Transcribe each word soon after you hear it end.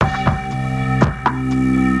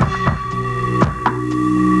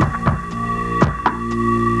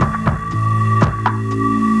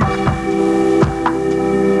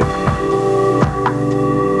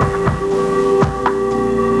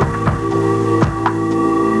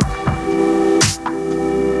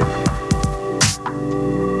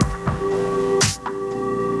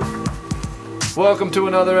welcome to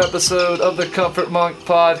another episode of the Comfort Monk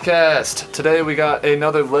Podcast. Today we got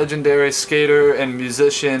another legendary skater and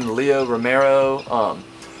musician, Leo Romero.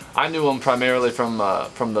 I knew him primarily from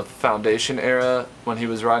the Foundation era when he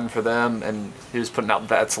was riding for them, and he was putting out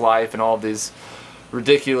That's Life and all of these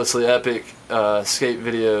ridiculously epic skate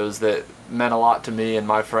videos that meant a lot to me and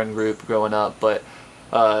my friend group growing up. But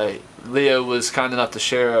Leo was kind enough to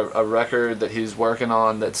share a record that he's working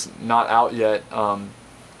on that's not out yet.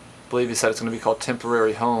 I believe he said it's going to be called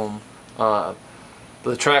Temporary Home. But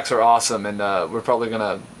the tracks are awesome, and we're probably going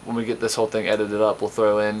to, when we get this whole thing edited up, we'll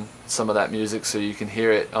throw in some of that music so you can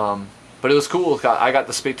hear it. But it was cool. I got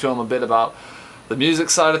to speak to him a bit about the music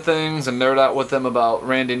side of things and nerd out with them about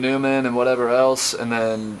Randy Newman and whatever else. And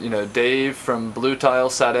then, Dave from Blue Tile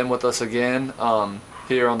sat in with us again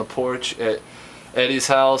here on the porch at Eddie's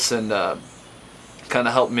house and kind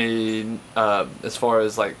of helped me as far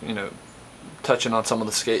as touching on some of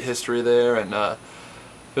the skate history there, and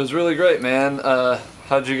it was really great, man.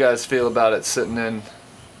 How'd you guys feel about it sitting in?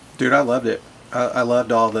 Dude, I loved it. I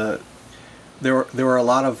loved all the. There were a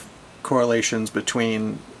lot of correlations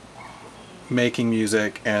between making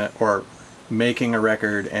music or making a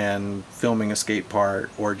record and filming a skate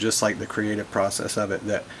part, or just like the creative process of it,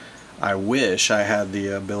 that I wish I had the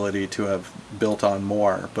ability to have built on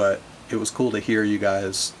more. But it was cool to hear you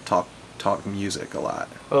guys talk music a lot.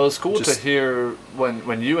 Well, it's cool to hear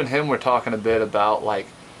when you and him were talking a bit about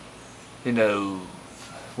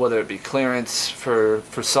whether it be clearance for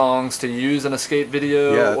songs to use in a skate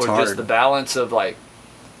video, or hard. Just the balance of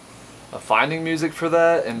finding music for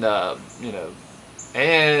that, and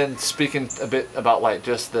and speaking a bit about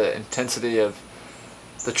just the intensity of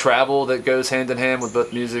the travel that goes hand in hand with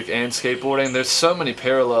both music and skateboarding. There's so many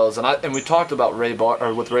parallels, and we talked about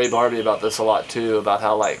with Ray Barbie about this a lot too, about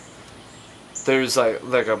how there's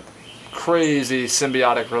like a crazy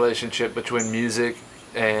symbiotic relationship between music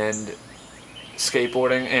and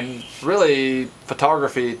skateboarding, and really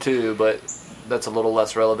photography too, but that's a little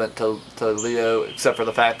less relevant to Leo, except for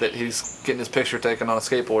the fact that he's getting his picture taken on a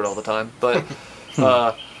skateboard all the time. But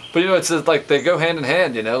it's just they go hand in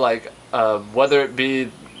hand, whether it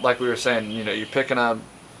be like we were saying, you're picking a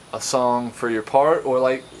song for your part,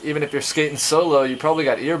 or even if you're skating solo, you probably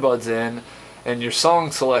got earbuds in, and your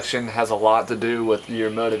song selection has a lot to do with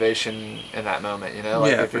your motivation in that moment,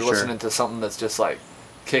 if you're listening to something that's just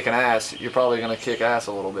kicking ass, you're probably going to kick ass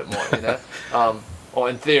a little bit more,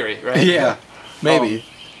 or in theory, right? Yeah, maybe.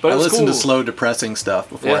 But I listen to cool. slow, depressing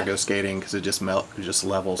stuff before I go skating, because it just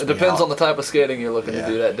levels me It depends out. on the type of skating you're looking to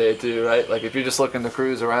do that day too, right? If you're just looking to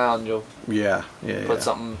cruise around, you'll put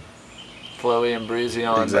something flowy and breezy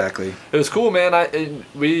on. Exactly. But it was cool, man.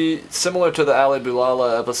 We similar to the Ali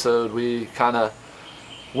Boulala episode, we kind of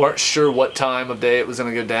weren't sure what time of day it was going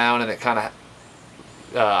to go down, and it kind of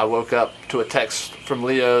I woke up to a text from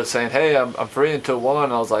Leo saying, "Hey, I'm free until 1."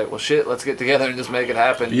 And I was like, "Well, shit, let's get together and just make it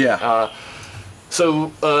happen." Yeah.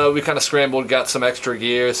 So we kind of scrambled, got some extra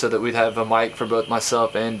gear so that we'd have a mic for both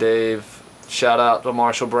myself and Dave. Shout out to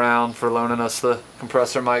Marshall Brown for loaning us the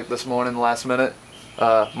compressor mic this morning, last minute.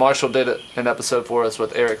 Marshall did an episode for us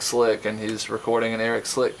with Eric Slick, and he's recording an Eric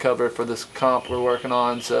Slick cover for this comp we're working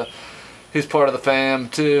on, so he's part of the fam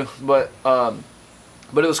too. But it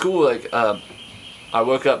was cool. I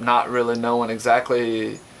woke up not really knowing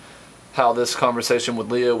exactly how this conversation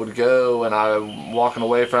with Leo would go, and I'm walking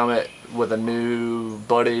away from it with a new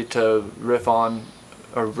buddy to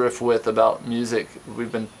riff with about music.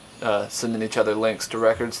 We've been sending each other links to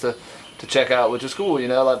records to check out, which is cool.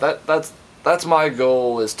 That's my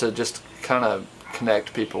goal, is to just kind of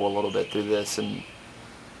connect people a little bit through this, and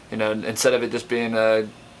instead of it just being a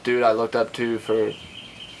dude I looked up to for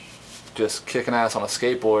just kicking ass on a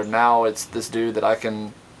skateboard, now it's this dude that I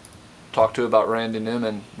can talk to about Randy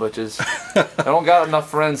Newman, which is I don't got enough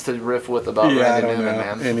friends to riff with about Randy Newman,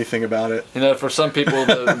 man. Anything about it. For some people,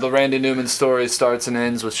 the Randy Newman story starts and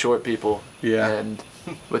ends with short people. Yeah. And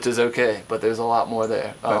which is okay, but there's a lot more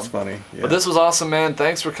there. That's funny. Yeah. But this was awesome, man.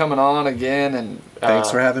 Thanks for coming on again, and thanks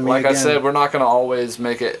for having me again. Like I said, we're not going to always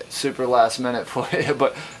make it super last minute for you,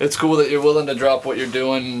 but it's cool that you're willing to drop what you're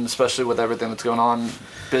doing, especially with everything that's going on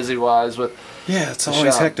busy-wise with it's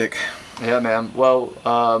always hectic. Yeah, man. Well,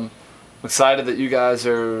 I'm excited that you guys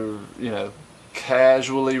are,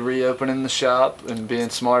 casually reopening the shop and being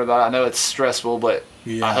smart about it. I know it's stressful, but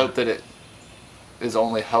I hope that it is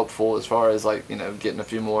only helpful as far as getting a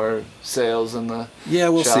few more sales in the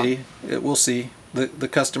we'll shop. see. We'll see. The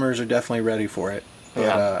customers are definitely ready for it.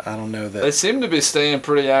 But I don't know that... They seem to be staying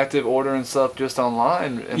pretty active, ordering stuff just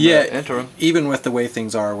online in the interim. Even with the way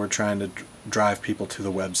things are, we're trying to drive people to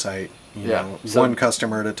the website you Yeah. know, So- one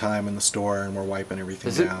customer at a time in the store, and we're wiping everything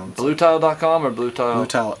Is it down. bluetile.com or Blue Tile?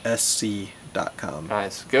 BlueTileSC.com.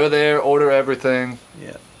 Nice. Go there, order everything.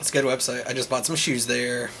 Yeah. It's a good website. I just bought some shoes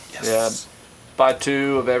there. Yes. Buy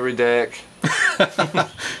 2 of every deck.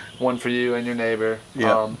 One for you and your neighbor.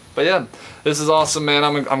 Yeah. But yeah, this is awesome, man.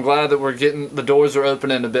 I'm glad that we're getting the doors are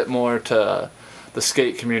opening a bit more to the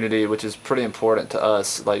skate community, which is pretty important to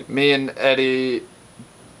us. Like me and Eddie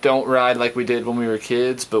don't ride like we did when we were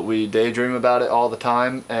kids, but we daydream about it all the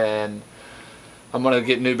time. And I'm gonna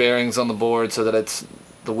get new bearings on the board so that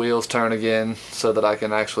the wheels turn again, so that I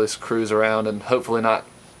can actually cruise around and hopefully not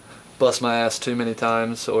bust my ass too many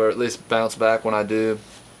times, or at least bounce back when I do.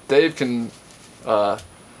 Dave can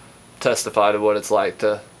testify to what it's like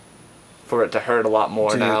for it to hurt a lot more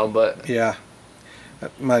Dude, now, but Yeah.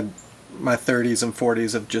 My 30s and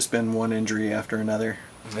 40s have just been one injury after another.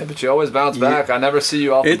 yeah, but you always bounce Yeah. back. I never see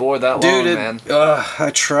you off the board that long, man. I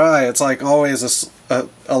try. It's like always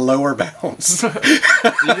a lower bounce. Do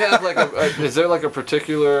you have like is there like a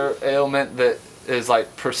particular ailment that is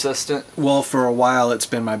like persistent? Well, for a while it's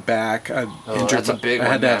been my back. I injured. That's a big I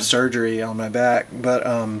one, had to man. have surgery on my back, but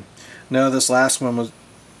no, this last one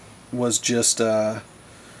was just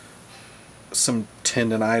some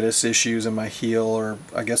tendonitis issues in my heel, or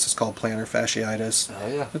I guess it's called plantar fasciitis. Oh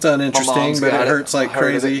yeah. It's uninteresting, mom's but got it it. hurts like I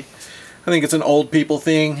heard of crazy. it. I think it's an old people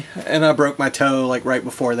thing, and I broke my toe like right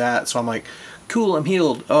before that, so I'm like, cool, I'm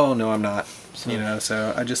healed. Oh no, I'm not. You know,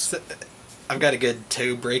 so I just I've got a good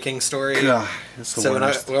toe breaking story. ugh, it's the So when I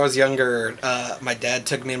worst. was younger, my dad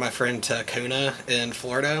took me and my friend to Kona in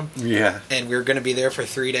Florida, Yeah. and we were going to be there for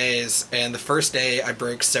 3 days. And the first day, I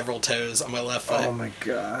broke several toes on my left foot. Oh my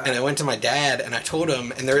god. And I went to my dad and I told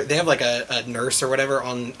him, and they have like a nurse or whatever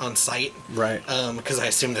on site, Right. because I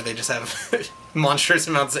assume that they just have monstrous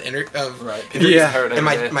amounts of Right. Yeah. Hurt And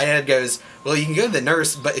every day. my dad goes, well, you can go to the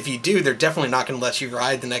nurse, but if you do, they're definitely not going to let you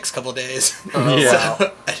ride the next couple days. Yeah.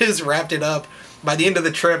 So I just wrapped it up. By the end of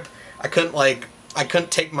the trip, I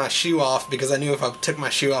couldn't take my shoe off because I knew if I took my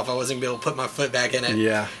shoe off, I wasn't going to be able to put my foot back in it.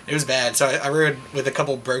 Yeah. It was bad. So I rode with a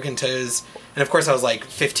couple broken toes. And of course, I was like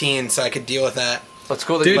 15, so I could deal with that. That's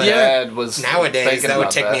cool that Dude, your yeah. dad was Nowadays, thinking that would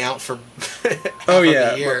about take me out for Oh half of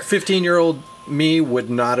yeah, a year. 15-year-old me would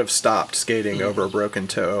not have stopped skating over a broken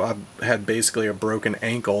toe. I had basically a broken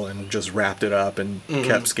ankle and just wrapped it up and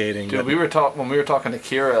kept skating. Dude, but- when we were talking to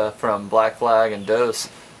Kira from Black Flag and Dose.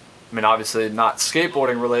 I mean, obviously not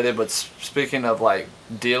skateboarding related, but speaking of like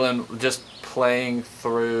just playing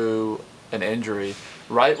through an injury.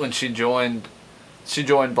 Right when she joined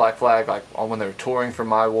Black Flag, like when they were touring for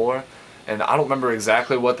My War, and I don't remember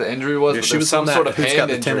exactly what the injury was. Yeah, but she there's was some on that sort of Who's hand Got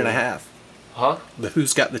the injury. 10 and a half. Huh? The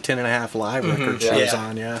Who's Got the 10 and a half live record she yeah. was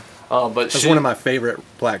on, yeah. But That's she, one of my favorite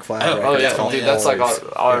Black Flag Oh, records. yeah, called dude, that's like Always.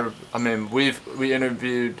 our I mean, we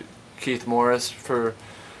interviewed Keith Morris for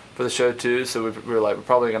the show too, so we were like, we're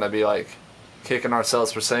probably gonna be like kicking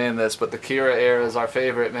ourselves for saying this, but the Kira era is our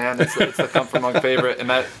favorite, man. It's the Comfort Monk favorite, and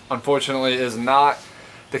that unfortunately is not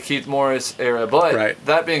the Keith Morris era. But Right.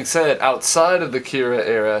 that being said, outside of the Kira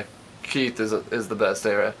era, Keith is the best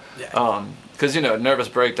era. Yeah. Because nervous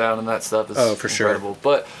breakdown and that stuff is Oh, for sure. incredible.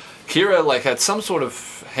 But Kira like had some sort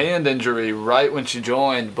of hand injury right when she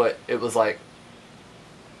joined, but it was like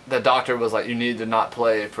the doctor was like, you need to not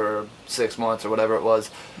play for 6 months or whatever it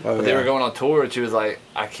was. Oh, But they were yeah. going on tour and she was like,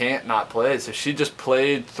 I can't not play. So she just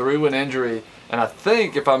played through an injury. And I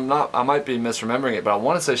think if I'm not, I might be misremembering it, but I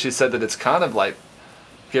want to say she said that it's kind of like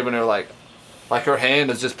giving her like her hand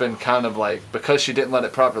has just been kind of like, because she didn't let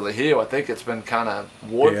it properly heal, I think it's been kind of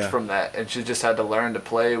warped Yeah. from that. And she just had to learn to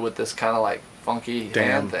play with this kind of like funky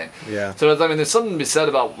hand thing. Yeah. So I mean, there's something to be said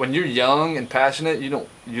about when you're young and passionate. You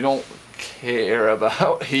don't care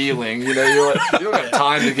about healing. You're like, you don't have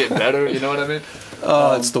time to get better. You know what I mean?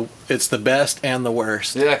 Oh, it's the best and the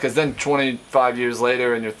worst. Yeah, because then 25 years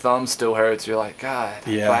later and your thumb still hurts. You're like, God,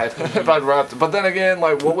 Yeah. if I'd wrapped it. But then again,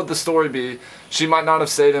 like, what would the story be? She might not have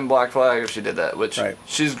stayed in Black Flag if she did that, which Right.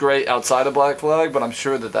 she's great outside of Black Flag, but I'm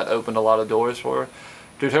sure that opened a lot of doors for her.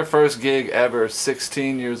 Dude, her first gig ever,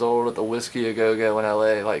 16 years old at the Whiskey A Go Go in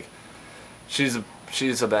LA. Like, she's a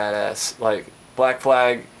badass. Like, Black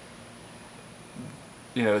Flag,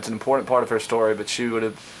 it's an important part of her story, but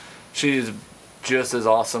she's just as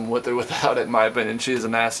awesome with or without it, in my opinion. She's a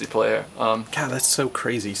nasty player. God, that's so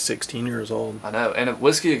crazy. 16 years old. I know, and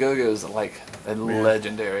Whiskey A Go Go is like a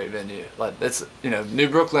legendary venue. Like, it's New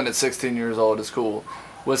Brooklyn at 16 years old is cool.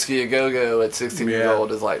 Whiskey A Go Go at 16 years Yeah.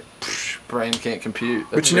 old is like, brain can't compute.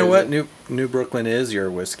 But you know what? New Brooklyn is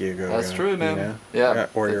your Whiskey A Go Go. That's true, man. you know? Yeah.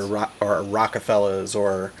 Or your Rockefellers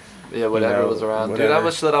or Yeah, whatever know, was around. Dude, I whatever.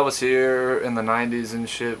 wish that I was here in the 90s and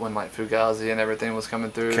shit when like Fugazi and everything was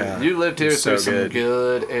coming through. God, You lived it here was through so some good.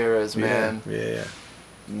 good eras, man. Yeah.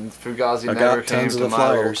 Fugazi I never got came tons of to the my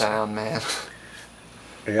little flyers. town, man.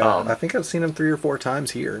 Yeah, I think I've seen them 3 or 4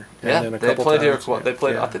 times here. Yeah, And then a they couple played times, here. They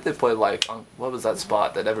played. yeah. I think they played like what was that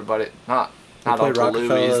spot that everybody not They played Uncle Louie's.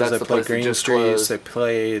 Rockefellers, That's they the played place that Green just Streets, closed. they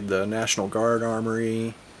played the National Guard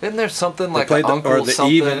Armory. Isn't there something They like played an or Uncle the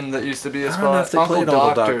something Even. that used to be a I spot? don't know if they Uncle played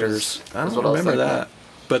Uncle Doctors. I is don't what I was remember thinking. that.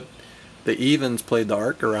 But the Evens played the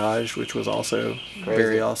Art Garage, which was also Crazy.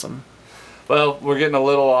 very awesome. Well, we're getting a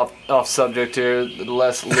little off subject here,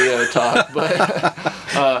 less Leo talk,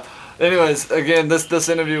 but anyways, again, this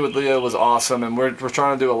interview with Leo was awesome, and we're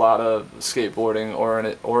trying to do a lot of skateboarding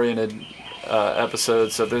oriented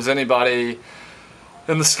episodes. So if there's anybody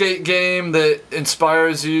in the skate game that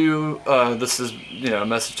inspires you, this is a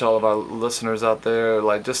message to all of our listeners out there.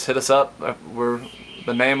 Like, just hit us up.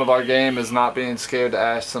 The name of our game is not being scared to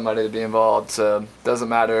ask somebody to be involved. So doesn't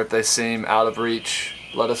matter if they seem out of reach.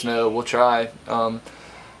 Let us know. We'll try. I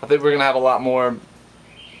think we're gonna have a lot more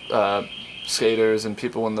skaters and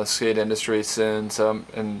people in the skate industry soon. So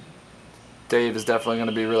and Dave is definitely going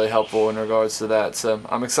to be really helpful in regards to that. So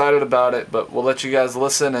I'm excited about it. But we'll let you guys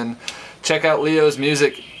listen and check out Leo's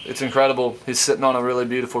music. It's incredible. He's sitting on a really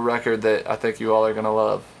beautiful record that I think you all are gonna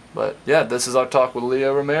love. But yeah, this is our talk with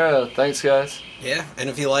Leo Romero. Thanks, guys. Yeah, and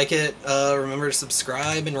if you like it, remember to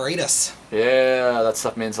subscribe and rate us. Yeah, that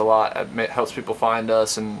stuff means a lot. It helps people find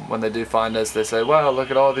us, and when they do find us, they say, wow,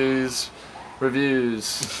 look at all these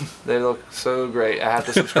reviews. They look so great. I have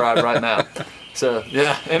to subscribe right now. So,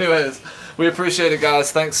 yeah, anyways, we appreciate it,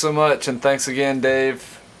 guys. Thanks so much, and thanks again,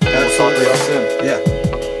 Dave. We'll talk to y'all soon. Yeah.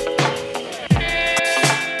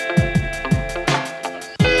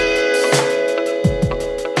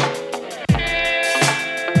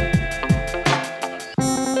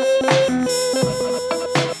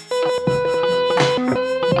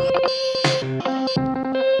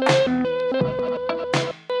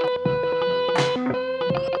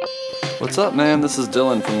 What's up, man? This is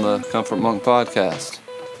Dylan from the Comfort Monk Podcast.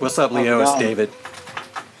 What's up, Leo? It's David.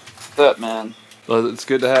 What's up, man? Well, it's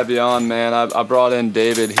good to have you on, man. I brought in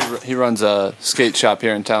David. He runs a skate shop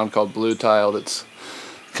here in town called Blue Tile that's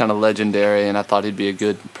kind of legendary, and I thought he'd be a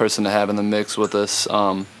good person to have in the mix with us.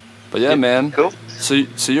 But yeah, man. Cool. So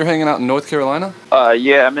you're hanging out in North Carolina?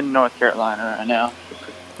 Yeah, I'm in North Carolina right now.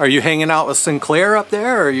 Are you hanging out with Sinclair up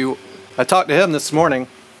there, or are you? I talked to him this morning.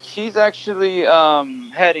 He's actually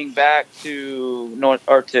heading back to North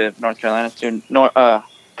Carolina, to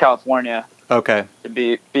California Okay. to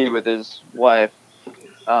be with his wife,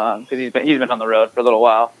 because he's been on the road for a little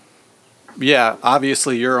while. Yeah,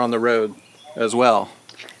 obviously you're on the road as well.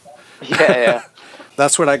 Yeah.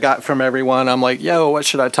 That's what I got from everyone. I'm like, yo, what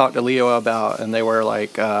should I talk to Leo about? And they were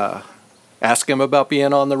like, ask him about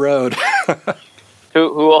being on the road.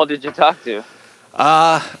 Who all did you talk to?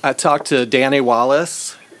 I talked to Danny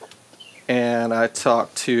Wallace, and I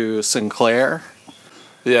talked to Sinclair.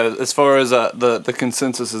 Yeah, as far as the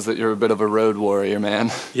consensus is that you're a bit of a road warrior,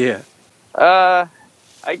 man. Yeah.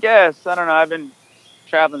 I guess, I don't know. I've been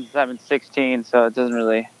traveling since I've been 16, so it doesn't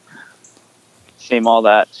really seem all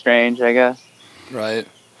that strange, I guess. Right.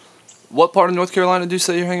 What part of North Carolina do you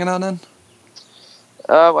say you're hanging out in?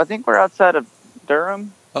 I think we're outside of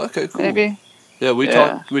Durham, Okay, cool. maybe. Yeah, we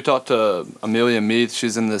Yeah. talked to Amelia Meath.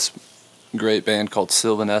 She's in this great band called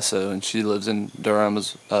Sylvan Esso, and she lives in Durham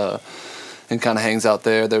and kind of hangs out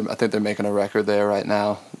there. I think they're making a record there right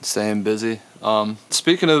now, staying busy.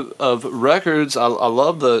 Speaking of records, I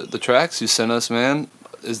love the tracks you sent us, man.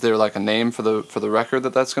 Is there like a name for the record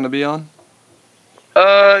that's going to be on?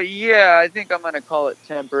 Yeah, I think I'm gonna call it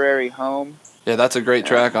Temporary Home. Yeah, that's a great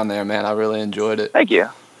track on there, man. I really enjoyed it. Thank you.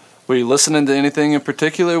 Were you listening to anything in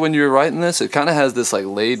particular when you were writing this? It kind of has this like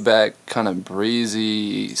laid back, kind of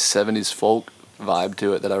breezy 70s folk vibe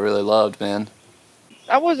to it that I really loved, man.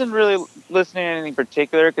 I wasn't really listening to anything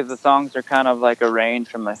particular because the songs are kind of like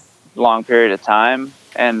arranged from a long period of time,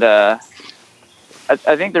 and I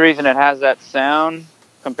think the reason it has that sound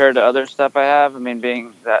compared to other stuff I have, I mean,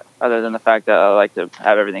 being that other than the fact that I like to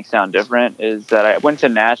have everything sound different, is that I went to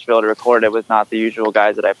Nashville to record it with not the usual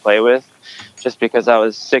guys that I play with, just because I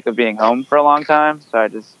was sick of being home for a long time. So I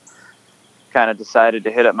just kind of decided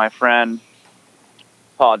to hit up my friend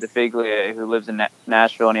Paul DeFiglia, who lives in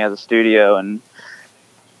Nashville, and he has a studio, and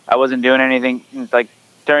I wasn't doing anything. Like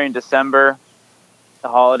during December, the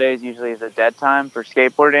holidays usually is a dead time for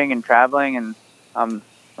skateboarding and traveling, and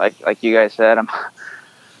like you guys said,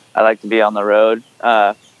 I like to be on the road.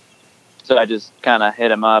 So I just kind of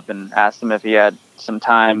hit him up and asked him if he had some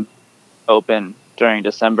time open during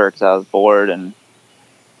December because I was bored, and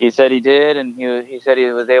he said he did, and he said he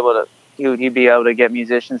was able to he'd be able to get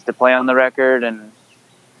musicians to play on the record, and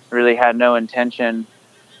really had no intention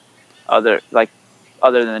other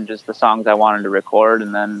than just the songs I wanted to record.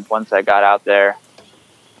 And then once I got out there,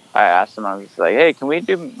 I asked him, I was like, hey,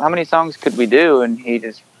 how many songs could we do? And he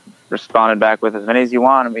just responded back with as many as you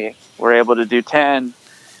want, and we were able to do 10.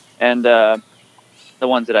 And the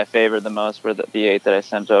ones that I favored the most were the 8 that I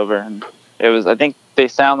sent over. And I think they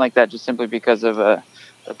sound like that just simply because of the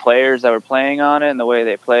players that were playing on it and the way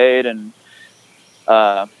they played. And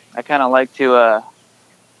I kind of like to,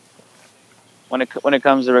 when it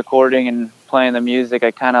comes to recording and playing the music,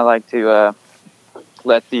 I kind of like to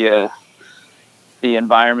let the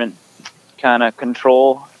environment kind of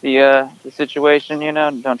control the situation.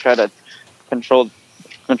 Don't try to control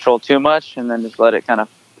too much, and then just let it kind of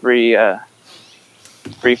free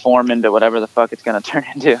form into whatever the fuck it's gonna turn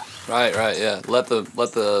into. Right, yeah. Let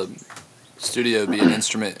the studio be an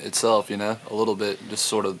instrument itself, a little bit. Just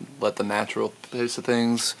sort of let the natural pace of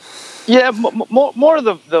things. Yeah, more of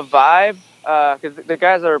the vibe. Because the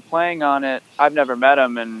guys that were playing on it, I've never met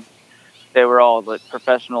them, and they were all like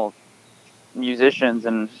professional musicians,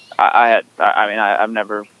 and I've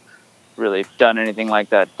never really done anything like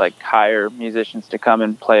that, like hire musicians to come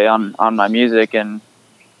and play on my music. And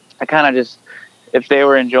I kind of just, if they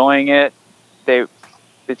were enjoying it, it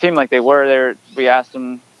seemed like they were there. We asked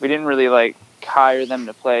them, we didn't really like hire them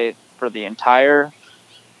to play for the entire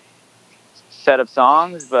set of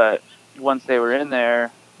songs, but once they were in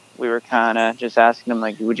there, we were kind of just asking them,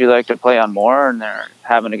 like, would you like to play on more? And they're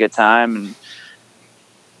having a good time, and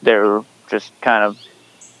they were just kind of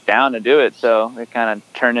down to do it. So it kind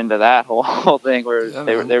of turned into that whole thing where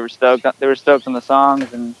they were stoked on the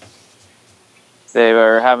songs, and they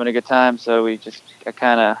were having a good time. So I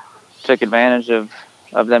kind of took advantage of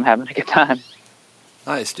them having a good time.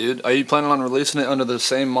 Nice, dude. Are you planning on releasing it under the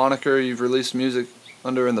same moniker you've released music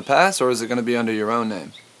under in the past, or is it going to be under your own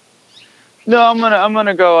name? No, I'm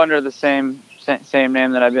gonna go under the same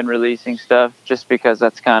name that I've been releasing stuff, just because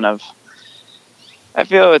that's kind of, I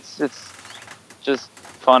feel it's just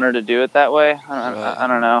funner to do it that way. I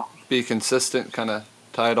don't know. Be consistent, kind of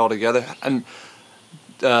tie it all together. And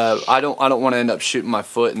I don't want to end up shooting my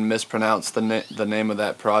foot and mispronounce the name of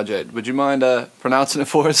that project. Would you mind pronouncing it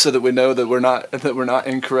for us so that we know that we're not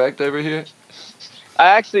incorrect over here? I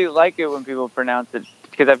actually like it when people pronounce it,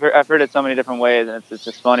 because I've heard it so many different ways, and it's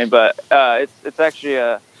just funny. But it's actually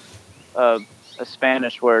a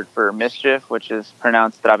Spanish word for mischief, which is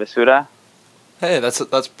pronounced travesura. Hey,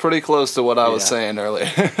 that's pretty close to what I was saying earlier.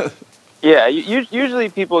 Yeah, usually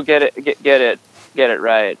people get it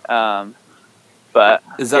right. But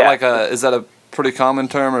is that a pretty common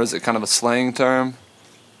term, or is it kind of a slang term?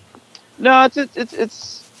 No,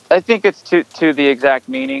 it's. I think it's to the exact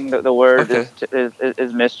meaning. The word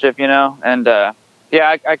is mischief, and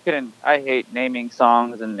I hate naming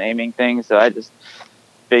songs and naming things, so I just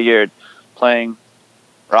figured playing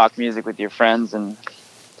rock music with your friends and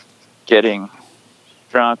getting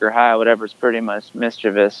drunk or high, whatever, is pretty much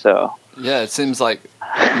mischievous. So yeah, it seems like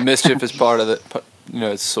mischief is part of it.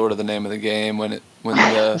 It's sort of the name of the game when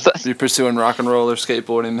you're pursuing rock and roll or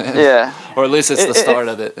skateboarding, man. Yeah, or at least it's the start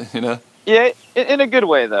of it, Yeah, in a good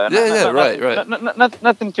way though. Right.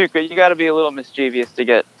 Nothing too good. You got to be a little mischievous to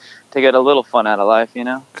get a little fun out of life,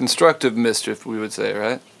 Constructive mischief, we would say,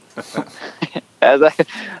 right? I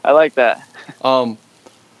like that. Well,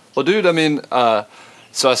 dude,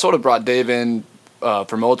 so I sort of brought Dave in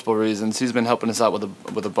for multiple reasons. He's been helping us out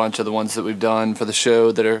with a bunch of the ones that we've done for the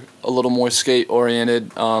show that are a little more skate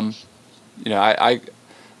oriented. I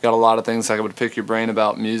got a lot of things I would pick your brain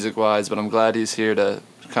about music wise, but I'm glad he's here to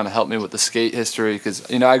kind of help me with the skate history, because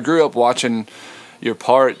I grew up watching your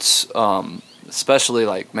parts, especially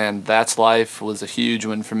That's Life was a huge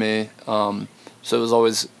one for me. So it was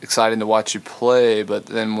always exciting to watch you play, but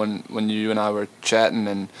then when you and I were chatting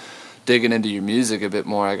and digging into your music a bit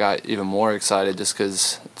more, I got even more excited, just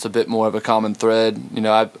because it's a bit more of a common thread.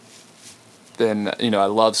 I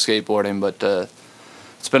love skateboarding, but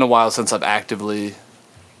it's been a while since I've actively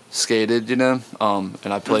skated, and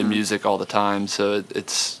I play music all the time, so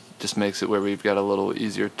it's just makes it where we've got a little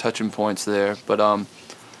easier touching points there. But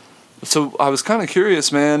so I was kind of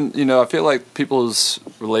curious, man. I feel like people's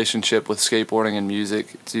relationship with skateboarding and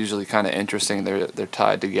music, it's usually kind of interesting. They're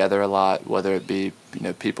tied together a lot, whether it be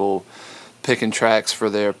people picking tracks for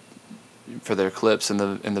their clips in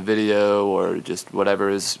the video, or just whatever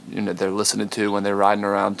is they're listening to when they're riding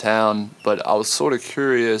around town. But I was sort of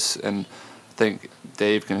curious, and I think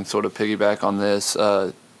Dave can sort of piggyback on this.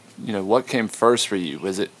 What came first for you?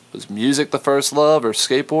 Was music the first love, or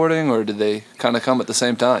skateboarding, or did they kind of come at the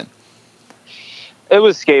same time? It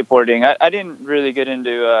was skateboarding. I didn't really get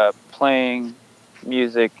into playing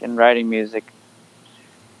music and writing music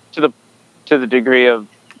to the degree of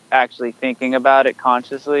actually thinking about it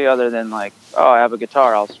consciously, other than like, oh, I have a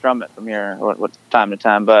guitar, I'll strum it from here what time to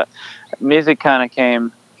time. But music kind of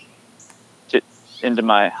came into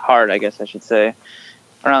my heart, I guess I should say,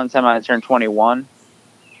 around the time I turned 21.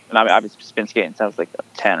 And I've been skating since I was like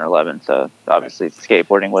 10 or 11. So obviously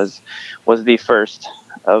skateboarding was the first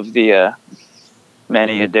of the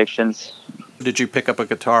many addictions. Did you pick up a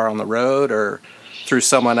guitar on the road or through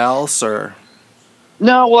someone else, or?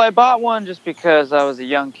 No, well, I bought one just because I was a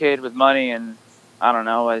young kid with money, and I don't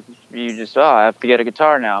know, I have to get a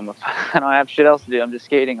guitar now. I don't have shit else to do. I'm just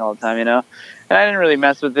skating all the time, you know? And I didn't really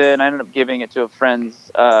mess with it, and I ended up giving it to a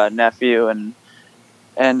friend's nephew, and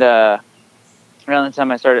around the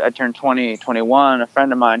time I turned 21, a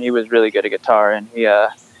friend of mine, he was really good at guitar, and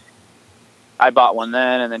I bought one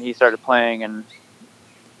then, and then he started playing, and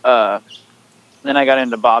then I got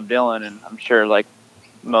into Bob Dylan, and I'm sure like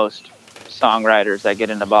most songwriters that get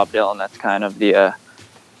into Bob Dylan, that's kind of the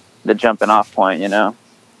jumping off point, you know?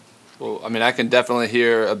 Well, I mean, I can definitely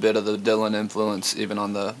hear a bit of the Dylan influence even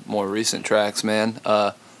on the more recent tracks, man.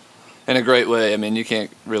 In a great way. I mean, you can't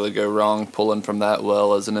really go wrong pulling from that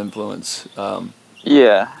well as an influence.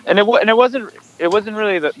 Yeah, and it wasn't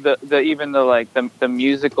really the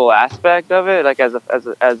musical aspect of it. Like as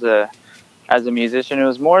a musician, it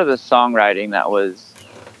was more the songwriting that was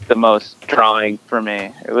the most drawing for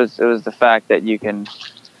me. It was the fact that you can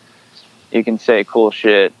say cool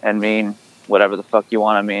shit and mean whatever the fuck you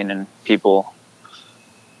want to mean, and people,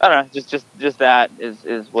 I don't know, just that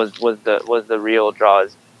was the real draw,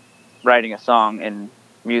 is writing a song and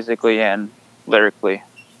musically and lyrically.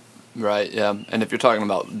 Right, yeah. And if you're talking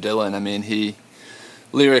about Dylan, I mean, he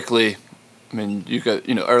lyrically, I mean, you could,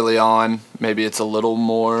 early on, maybe it's a little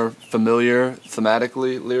more familiar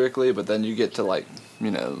thematically, lyrically, but then you get to like,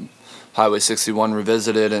 Highway 61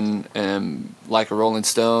 Revisited and Like a Rolling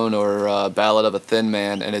Stone or Ballad of a Thin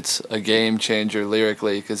Man, and it's a game changer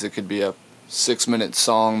lyrically, because it could be a 6-minute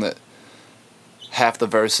song that half the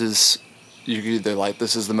verses you could either like,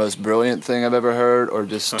 this is the most brilliant thing I've ever heard, or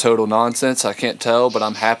just total nonsense. I can't tell, but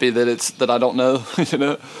I'm happy that I don't know.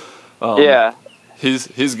 Yeah.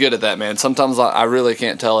 He's good at that, man. Sometimes I really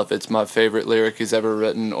can't tell if it's my favorite lyric he's ever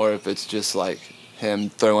written or if it's just like him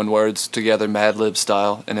throwing words together Mad Lib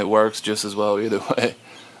style, and it works just as well either way.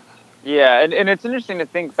 Yeah, and it's interesting to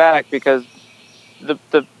think back, because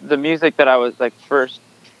the music that I was like first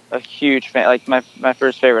a huge fan, like my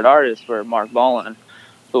first favorite artists were Mark Bolan,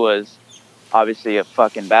 who was obviously a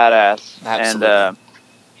fucking badass. Absolutely. And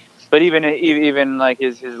but even like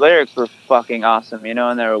his lyrics were fucking awesome,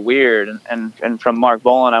 and they were weird. And from Mark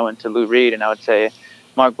Bolan, I went to Lou Reed, and I would say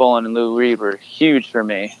Mark Bolan and Lou Reed were huge for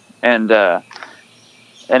me. And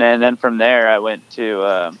then from there, I went to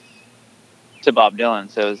Bob Dylan.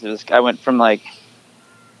 So it was I went from like,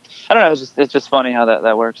 I don't know, it's just funny how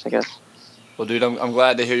that works, I guess. Well, dude, I'm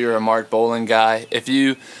glad to hear you're a Mark Bolan guy. If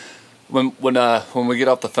you when we get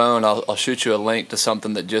off the phone, I'll shoot you a link to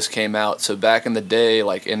something that just came out. So back in the day,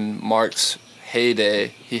 like in Mark's heyday,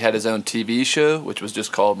 he had his own TV show, which was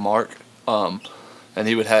just called Mark. And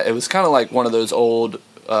he would have, it was kind of like one of those old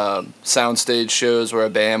soundstage shows where a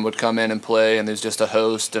band would come in and play, and there's just a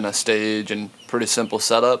host and a stage and pretty simple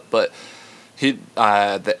setup. But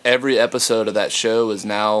every episode of that show is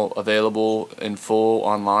now available in full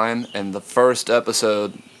online, and the first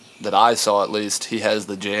episode that I saw, at least, he has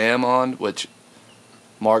the Jam on, which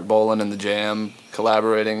Mark Bolan and the Jam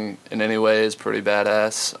collaborating in any way is pretty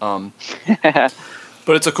badass.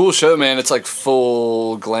 But it's a cool show, man. It's like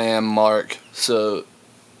full glam Mark, so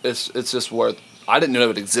it's just worth. I didn't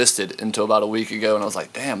know it existed until about a week ago, and I was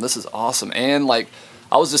like, damn, this is awesome. And like,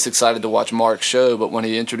 I was just excited to watch Mark's show, but when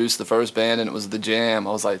he introduced the first band and it was the Jam,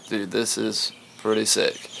 I was like, dude, this is pretty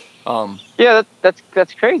sick. Yeah,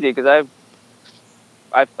 that's crazy, because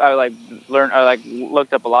I like learned, I like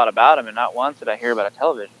looked up a lot about him, and not once did I hear about a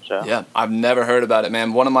television show. Yeah, I've never heard about it,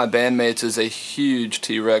 man. One of my bandmates is a huge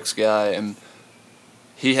T-Rex guy, and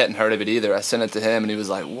he hadn't heard of it either. I sent it to him, and he was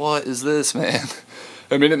like, "What is this, man?"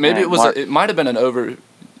 I mean, it might have been an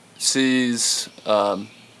overseas.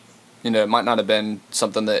 It might not have been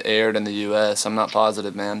something that aired in the U.S. I'm not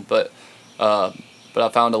positive, man, but I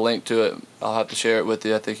found a link to it. I'll have to share it with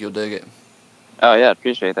you. I think you'll dig it. Oh yeah,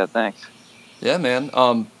 appreciate that. Thanks. Yeah, man.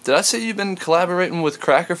 Did I say you've been collaborating with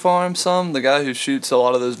Cracker Farm some? The guy who shoots a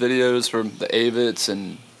lot of those videos for the Avits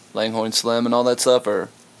and Langhorne Slim and all that stuff, or?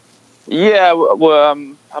 Yeah,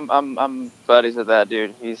 well, I'm buddies with that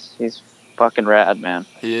dude. He's fucking rad, man.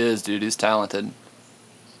 He is, dude. He's talented.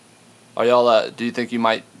 Are y'all? Do you think you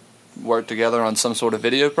might work together on some sort of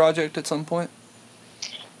video project at some point?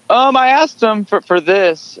 I asked him for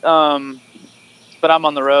this, but I'm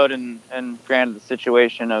on the road and granted the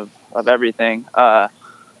situation of everything. Yeah,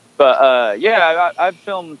 I've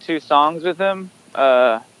filmed 2 songs with him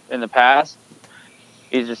in the past.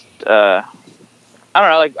 He's just I don't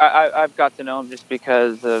know, like I've got to know him just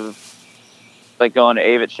because of like going to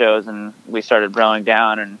Avett shows, and we started broing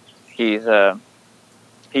down, and he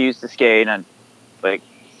used to skate, and like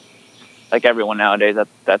everyone nowadays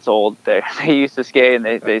that's old, they used to skate and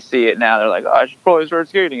they see it now, they're like, oh, I should probably start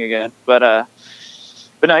skating again. But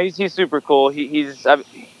no, he's super cool. I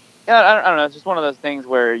don't know, it's just one of those things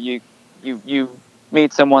where you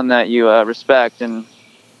meet someone that you respect, and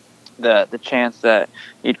the chance that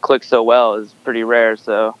you'd click so well is pretty rare.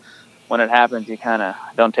 So when it happens, you kind of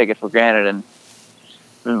don't take it for granted, and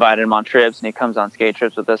invited him on trips, and he comes on skate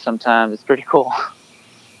trips with us sometimes. It's pretty cool.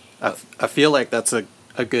 I feel like that's a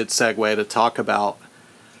good segue to talk about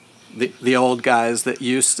the old guys that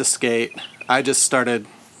used to skate. I just started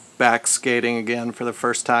back skating again for the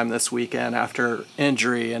first time this weekend after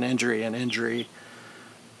injury.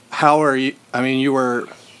 How are you? I mean, you were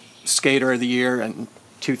Skater of the Year in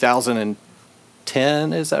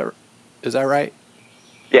 2010. Is that right?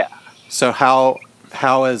 Yeah. So how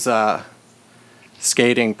has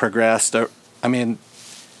skating progressed? I mean,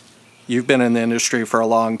 you've been in the industry for a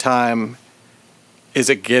long time. Is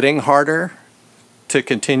it getting harder to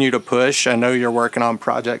continue to push? I know you're working on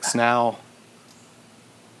projects now.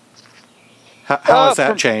 How has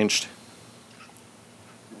that changed?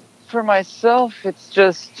 For myself, I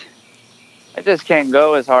just can't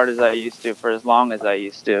go as hard as I used to for as long as I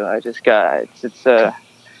used to.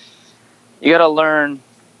 You got to learn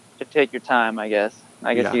to take your time, I guess.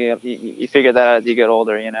 You figure that out as you get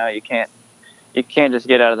older. You know, you can't just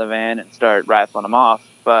get out of the van and start rifling them off.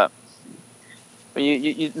 But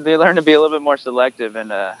they learn to be a little bit more selective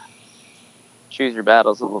and choose your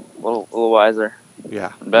battles a little wiser.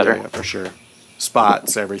 Yeah, and better. Yeah, for sure.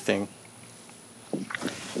 Spots, everything.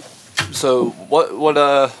 So what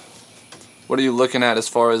are you looking at as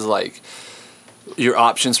far as like your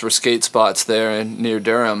options for skate spots there near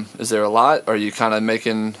Durham? Is there a lot? Are you kind of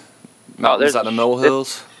making mountains out of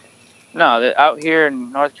molehills? No, out here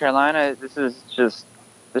in North Carolina, this is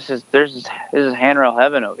handrail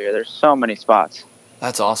heaven over here. There's so many spots.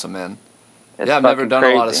 That's awesome, man. It's I've never done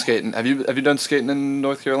crazy. a lot of skating. Have you done skating in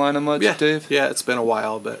North Carolina much, Dave? Yeah, it's been a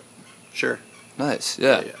while, but sure. Nice.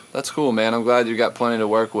 Yeah. That's cool, man. I'm glad you got plenty to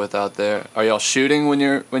work with out there. Are y'all shooting when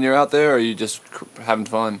you're out there, or are you just having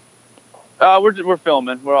fun? We're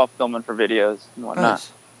filming. We're all filming for videos and whatnot.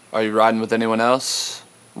 Nice. Are you riding with anyone else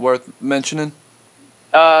worth mentioning?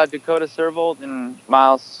 Dakota Servold and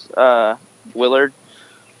Miles Willard.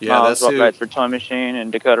 Yeah, Miles rides for Toy Machine,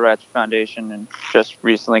 and Dakota rides for Foundation, and just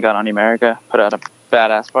recently got on America, put out a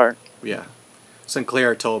badass part. Yeah.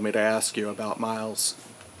 Sinclair told me to ask you about Miles.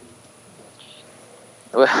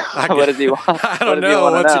 What does he want? I don't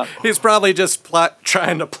know. He's probably just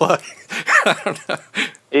trying to plug. I don't know.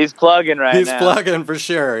 He's plugging now. He's plugging for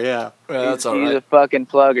sure, yeah. That's all right. He's a fucking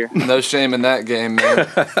plugger. No shame in that game, man.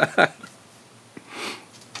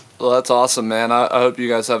 Well, that's awesome, man. I hope you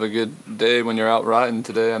guys have a good day when you're out riding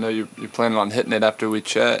today. I know you're planning on hitting it after we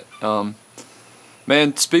chat.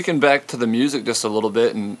 Man, speaking back to the music just a little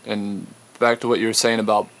bit, and back to what you were saying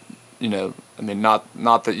about, not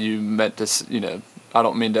that you meant to, I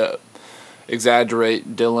don't mean to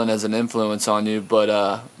exaggerate Dylan as an influence on you, but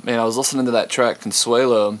man, I was listening to that track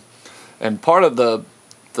Consuelo, and part of the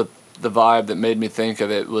vibe that made me think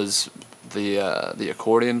of it was the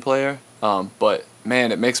accordion player. But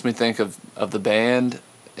man, it makes me think of the band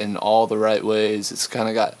in all the right ways. It's kind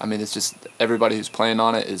of got, it's just everybody who's playing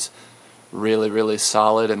on it is really, really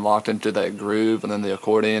solid and locked into that groove, and then the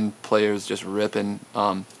accordion player is just ripping.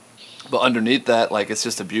 But underneath that, like, it's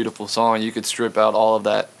just a beautiful song. You could strip out all of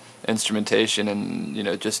that instrumentation and,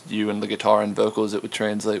 just you and the guitar and vocals, it would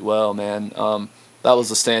translate well, man. That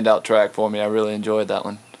was a standout track for me. I really enjoyed that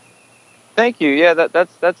one. Thank you. Yeah,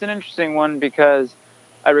 that's an interesting one because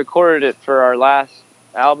I recorded it for our last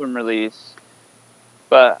album release,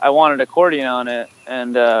 but I wanted accordion on it,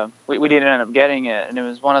 and we didn't end up getting it. And it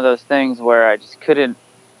was one of those things where I just couldn't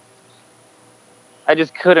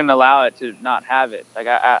allow it to not have it. Like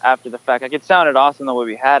after the fact, like, it sounded awesome the way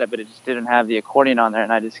we had it, but it just didn't have the accordion on there,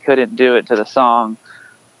 and I just couldn't do it to the song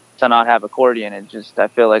to not have accordion. I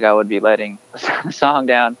feel like I would be letting the song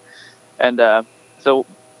down. And so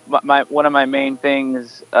one of my main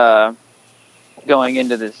things going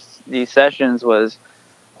into these sessions was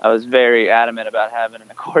I was very adamant about having an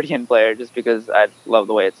accordion player just because I love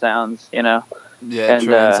the way it sounds, Yeah, it And,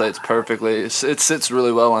 translates perfectly. It sits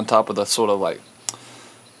really well on top of the sort of like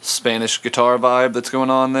Spanish guitar vibe that's going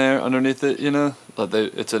on there underneath it, you know?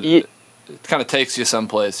 Ye- It kind of takes you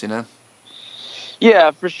someplace, you know?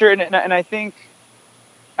 Yeah, for sure. And I think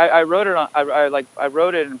I wrote it on I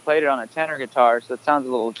wrote it and played it on a tenor guitar, so it sounds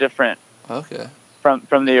a little different Okay.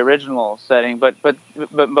 from the original setting. But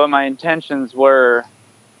my intentions were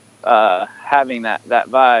having that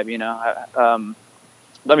vibe, you know.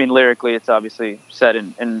 I mean, lyrically, it's obviously set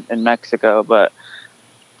in Mexico, but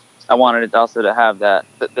I wanted it also to have that.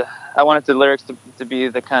 I wanted the lyrics to be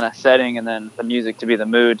the kind of setting, and then the music to be the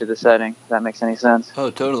mood to the setting. If that makes any sense. Oh,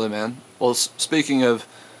 totally, man. Well, speaking of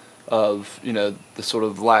you know the sort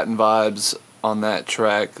of Latin vibes on that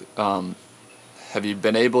track, have you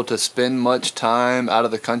been able to spend much time out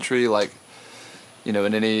of the country, like you know,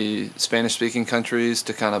 in any Spanish-speaking countries,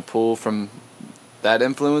 to kind of pull from that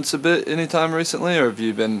influence a bit anytime recently, or have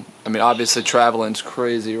you been? I mean, obviously traveling's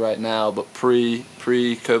crazy right now, but pre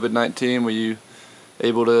COVID-19, were you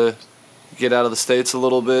able to get out of the States a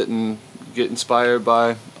little bit and get inspired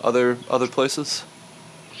by other places?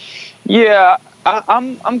 Yeah,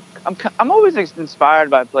 I'm always inspired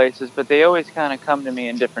by places, but they always kind of come to me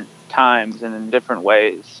in different times and in different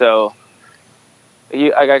ways. So,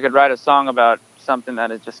 I could write a song about something that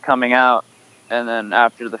is just coming out, and then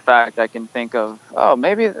after the fact, I can think of, oh,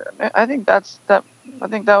 maybe I think that's that. I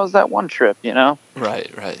think that was that one trip, you know. Right.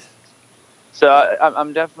 So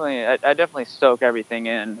I'm definitely I definitely soak everything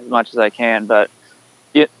in as much as I can, but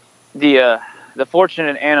the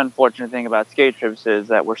fortunate and unfortunate thing about skate trips is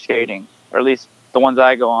that we're skating, or at least the ones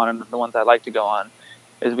I go on and the ones I like to go on,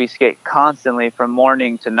 is we skate constantly from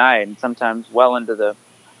morning to night, and sometimes well into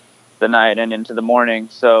the night and into the morning.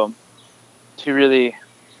 So to really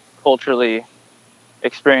culturally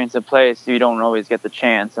experience a place, you don't always get the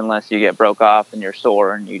chance unless you get broke off and you're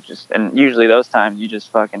sore, and usually those times you just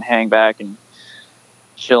fucking hang back and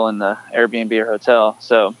chill in the Airbnb or hotel.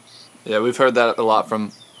 So Yeah, we've heard that a lot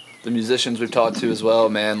from the musicians we've talked to as well,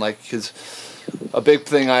 man. Like, because a big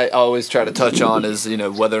thing I always try to touch on is, you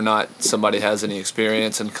know, whether or not somebody has any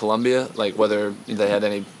experience in Colombia, like whether they had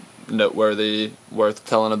any noteworthy, worth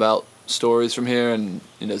telling about stories from here. And,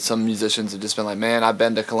 you know, some musicians have just been like, man, I've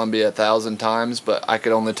been to Colombia 1,000 times, but I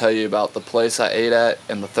could only tell you about the place I ate at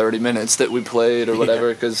and the 30 minutes that we played or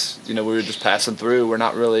whatever, because, you know, we were just passing through. We're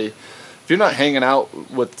not really... If you're not hanging out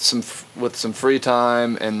with some free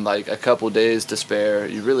time and like a couple days to spare,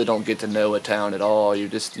 you really don't get to know a town at all. You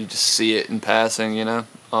just see it in passing, you know.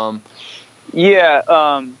 yeah,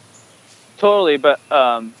 totally. But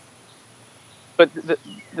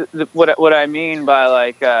what I mean by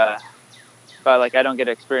like I don't get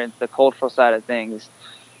to experience the cultural side of things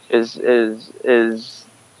is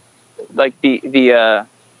like the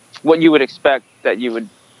what you would expect that you would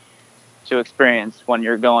to experience when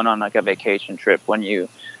you're going on like a vacation trip. When you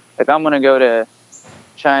like, I'm gonna go to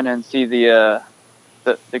China and see the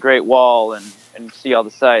Great Wall and see all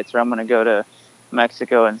the sights, or I'm gonna go to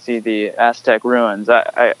Mexico and see the Aztec ruins.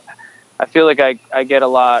 I feel like I get a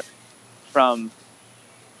lot from,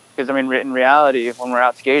 because I mean in reality when we're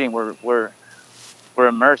out skating we're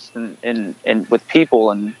immersed in with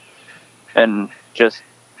people and just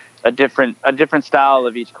a different style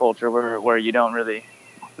of each culture where you don't really,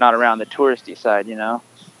 not around the touristy side, you know.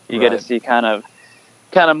 You Right. get to see kind of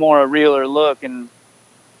more a realer look, and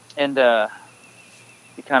you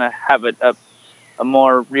kind of have a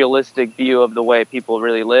more realistic view of the way people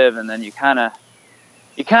really live, and then you kind of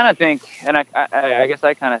think, and I guess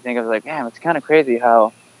I kind of think of like, man, it's kind of crazy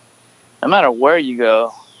how no matter where you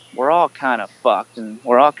go, we're all kind of fucked, and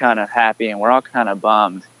we're all kind of happy, and we're all kind of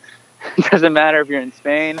bummed. It doesn't matter if you're in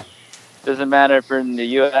Spain, doesn't matter if you're in the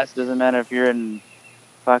U.S., doesn't matter if you're in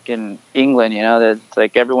fucking England, you know. That it's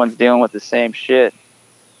like everyone's dealing with the same shit.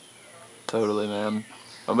 Totally, man.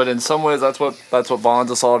 But in some ways, that's what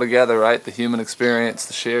bonds us all together, right? The human experience,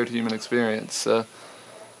 the shared human experience. So,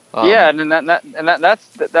 Yeah, and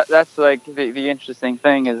that's like the interesting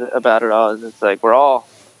thing is about it all is it's like we're all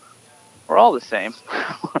the same.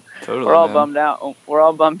 totally, We're all man. bummed out. We're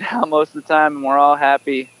all bummed out most of the time, and we're all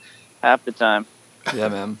happy half the time. Yeah,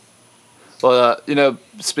 man. Well, you know,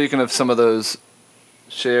 speaking of some of those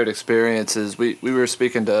shared experiences, we were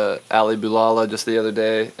speaking to Ali Boulala just the other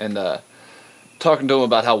day and talking to him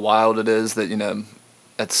about how wild it is that, you know,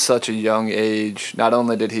 at such a young age, not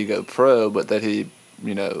only did he go pro, but that he,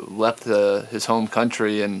 you know, left his home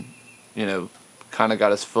country and, you know, kind of got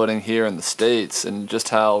his footing here in the States, and just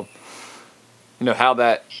how, you know, how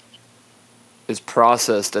that is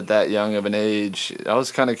processed at that young of an age. I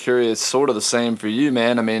was kind of curious, sort of the same for you,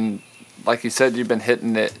 man. I mean, like you said, you've been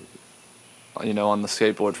hitting it on the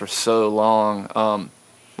skateboard for so long.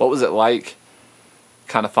 What was it like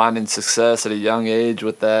kind of finding success at a young age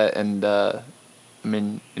with that? And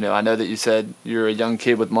I know that you said you're a young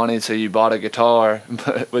kid with money, so you bought a guitar,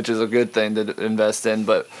 which is a good thing to invest in.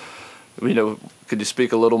 But, could you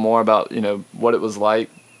speak a little more about, what it was like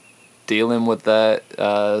dealing with that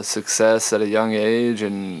success at a young age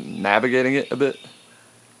and navigating it a bit?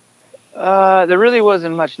 There really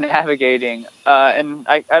wasn't much navigating. And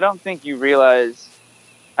I don't think you realize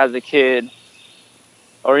as a kid,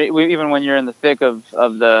 or even when you're in the thick of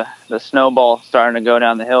the snowball starting to go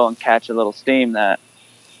down the hill and catch a little steam, that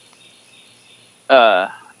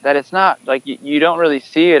it's not like you don't really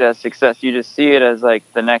see it as success. You just see it as like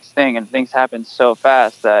the next thing, and things happen so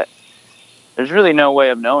fast that there's really no way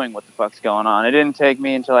of knowing what the fuck's going on. It didn't take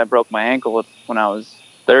me until I broke my ankle when I was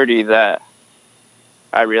 30 that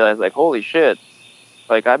I realized, like, holy shit,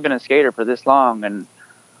 like I've been a skater for this long, and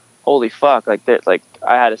holy fuck, like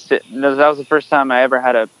I had to sit. That was the first time I ever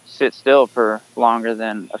had to sit still for longer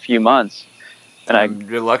than a few months. And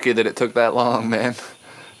you're lucky that it took that long, man.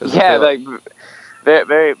 Yeah, like very,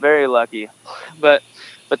 very, very lucky. But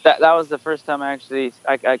that was the first time I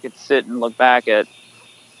could sit and look back at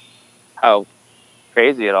how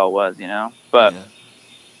crazy it all was, But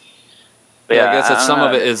yeah, I guess that some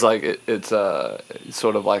of it is like it's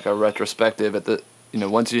sort of like a retrospective at the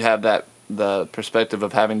once you have the perspective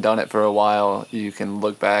of having done it for a while, you can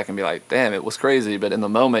look back and be like, damn, it was crazy, but in the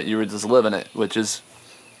moment you were just living it, which is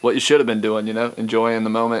what you should have been doing, enjoying the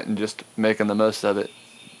moment and just making the most of it.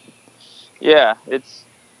 Yeah, it's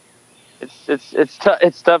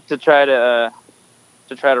tough to try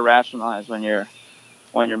to rationalize when you're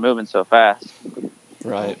moving so fast.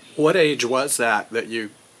 Right. What age was that you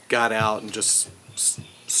got out and just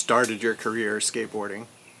started your career skateboarding?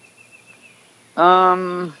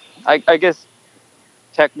 I guess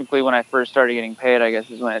technically when I first started getting paid, I guess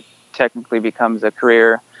is when it technically becomes a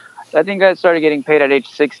career. I think I started getting paid at age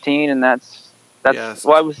 16, and that's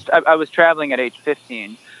well, I was traveling at age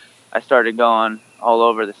 15. I started going all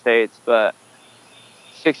over the States, but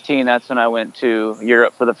 16, that's when I went to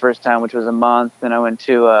Europe for the first time, which was a month. Then I went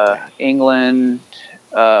to England,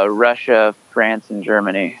 Russia, France, and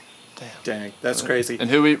Germany. Dang, that's crazy. And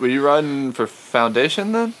who were you riding for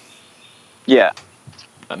Foundation then? Yeah.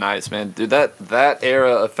 Nice, man. Dude, that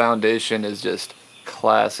era of Foundation is just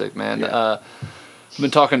classic, man. Yeah. I've been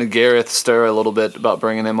talking to Gareth Stir a little bit about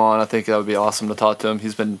bringing him on. I think that would be awesome to talk to him.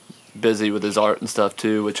 He's been busy with his art and stuff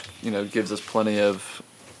too, which gives us plenty of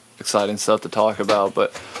exciting stuff to talk about.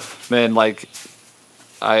 But man, like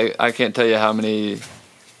I can't tell you how many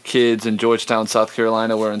kids in Georgetown, South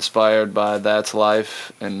Carolina were inspired by That's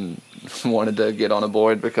Life and wanted to get on a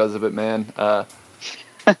board because of it, man. I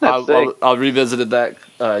revisited that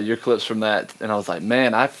your clips from that, and I was like,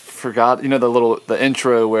 man, I forgot the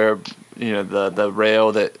intro where the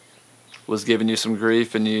rail that was giving you some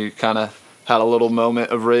grief, and you kind of had a little moment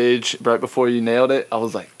of rage right before you nailed it. I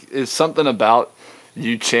was like, is something about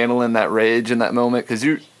you channeling that rage in that moment? Because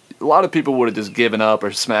a lot of people would have just given up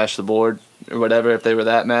or smashed the board or whatever if they were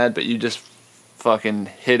that mad, but you just fucking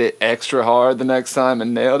hit it extra hard the next time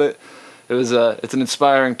and nailed it. It's an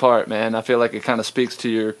inspiring part, man. I feel like it kind of speaks to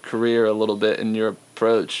your career a little bit and your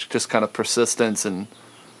approach, just kind of persistence and,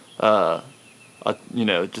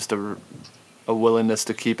 just a willingness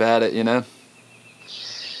to keep at it, Yeah,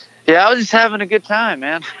 I was just having a good time,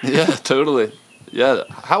 man. Yeah, totally. Yeah.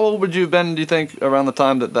 How old would you have been, do you think, around the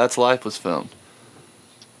time that That's Life was filmed?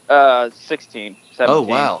 16, 17. Oh,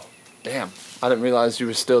 wow. Damn. I didn't realize you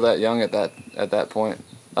were still that young at that point.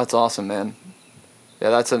 That's awesome, man. Yeah,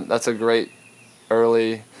 that's a great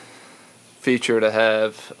early feature to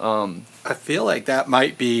have. I feel like that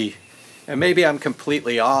might be, and maybe I'm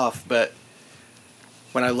completely off, but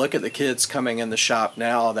when I look at the kids coming in the shop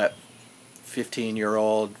now, that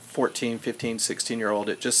 15-year-old, 14, 15, 16-year-old,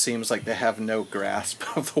 it just seems like they have no grasp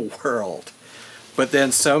of the world. But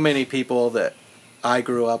then so many people that I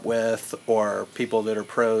grew up with, or people that are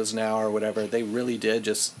pros now or whatever, they really did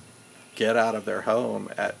just get out of their home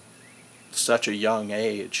at such a young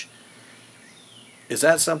age. Is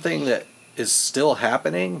that something that is still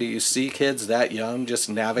happening? Do you see kids that young just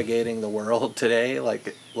navigating the world today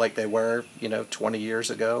like they were 20 years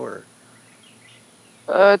ago? Or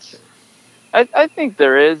I think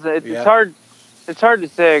there is. It's hard to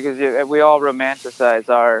say because we all romanticize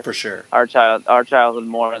our for sure our childhood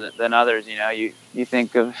more than others. You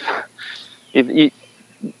think of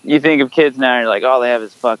you think of kids now, and you're like, all they have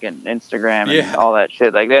is fucking Instagram and all that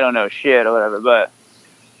shit. Like, they don't know shit or whatever, but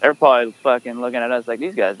they're probably fucking looking at us like,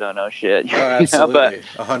 these guys don't know shit. Oh, absolutely.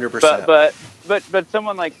 100%. But but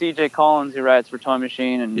someone like CJ Collins, who writes for Toy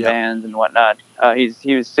Machine and Yeah. bands and whatnot,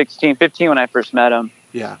 he was 15 when I first met him,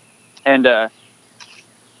 Yeah. and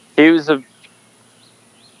he was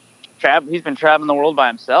he's been traveling the world by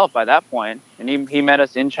himself by that point, and he met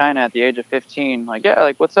us in China at the age of 15. Like, yeah,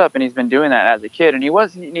 like, what's up? And he's been doing that as a kid, and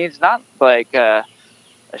he's not like a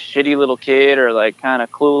shitty little kid or like kind of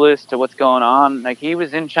clueless to what's going on. Like, he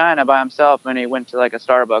was in China by himself, and he went to like a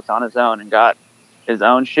Starbucks on his own and got his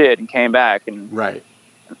own shit and came back. And Right.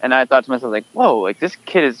 and I thought to myself, like, whoa, like, this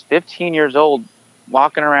kid is 15 years old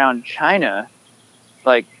walking around China,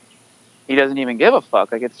 like, he doesn't even give a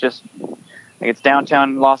fuck. Like, it's just like, it's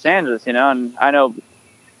downtown Los Angeles, you know. And I know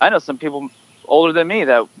some people older than me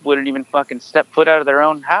that wouldn't even fucking step foot out of their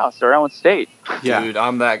own house, their own state. Yeah. Dude,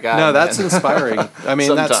 I'm that guy. No, man. that's inspiring. I mean,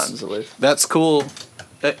 sometimes at least. that's cool.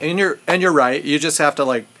 And you're right. You just have to,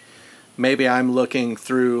 like, maybe I'm looking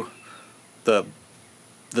through the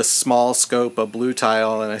small scope of Blue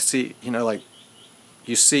Tile, and I see, you know, like,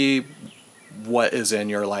 you see what is in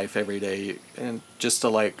your life every day, and just to,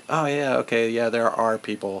 like, oh yeah, okay, yeah, there are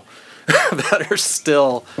people that are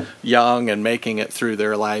still young and making it through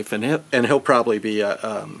their life, and he'll probably be a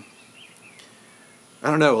I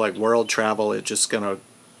don't know, like, world travel. It's just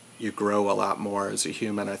you grow a lot more as a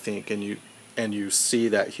human, I think, and you see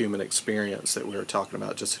that human experience that we were talking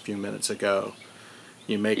about just a few minutes ago.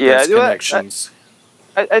 You make those connections.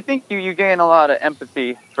 I think you gain a lot of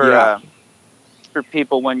empathy for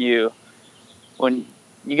people when you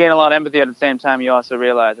gain a lot of empathy. At the same time, you also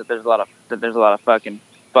realize that there's a lot of fucking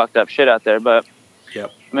fucked up shit out there. But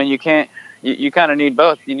Yep. I mean, you can't. You kind of need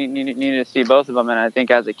both. You need to see both of them. And I think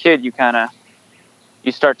as a kid, you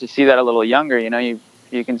start to see that a little younger. You know,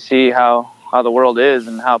 you can see how the world is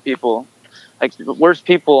and how people, like, the worst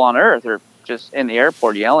people on earth are just in the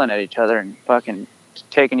airport yelling at each other and fucking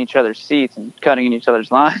taking each other's seats and cutting in each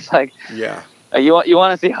other's lines. Like, Yeah. you want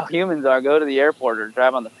to see how humans are. Go to the airport or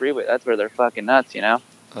drive on the freeway. That's where they're fucking nuts, you know?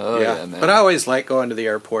 Oh yeah, man. But I always like going to the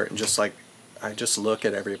airport and just, like, I just look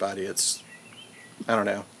at everybody. It's, I don't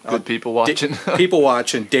know. Good people watching. People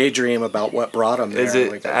watch and daydream about what brought them there. Is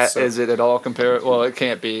it Like, that's is it at all comparable? Well, it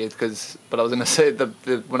can't be, but I was gonna say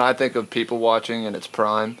when I think of people watching in its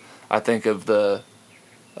prime, I think of the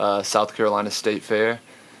South Carolina State Fair.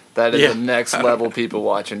 That is the next level people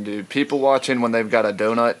watching, dude. People watching when they've got a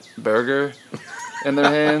donut burger in their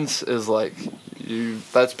hands is like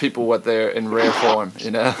that's people what they're in rare form,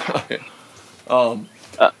 you know.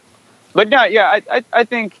 But no, yeah, I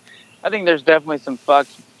think there's definitely some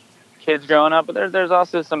fucked kids growing up, but there's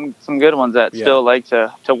also some good ones that still like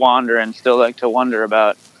to wander and still like to wonder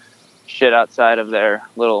about shit outside of their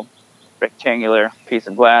little rectangular piece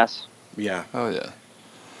of glass. Yeah. Oh yeah.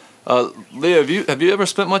 Leo, have you ever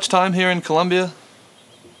spent much time here in Columbia?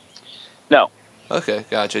 No. Okay,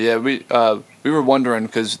 gotcha. Yeah, we were wondering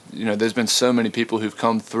because, you know, there's been so many people who've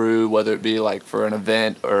come through, whether it be like for an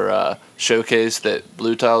event or a showcase that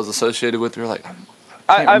Blue Tile is associated with. We were like,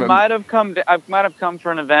 I might have come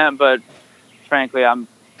for an event, but frankly, I'm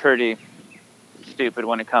pretty stupid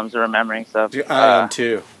when it comes to remembering stuff. I am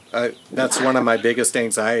too. That's one of my biggest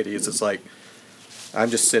anxieties. It's like, I'm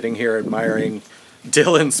just sitting here admiring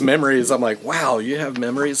Dylan's memories. I'm like, wow, you have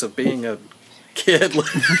memories of being a kid.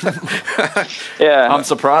 Yeah, I'm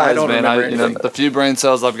surprised, I don't man. remember The few brain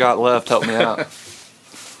cells I've got left help me out.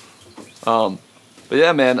 But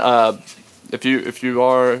yeah, man. If you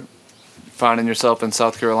are finding yourself in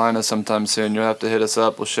South Carolina sometime soon, you'll have to hit us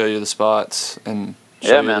up. We'll show you the spots and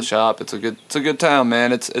show you the shop. It's a good town,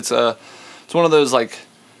 man. It's one of those like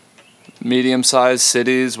medium-sized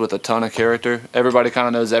cities with a ton of character. Everybody kind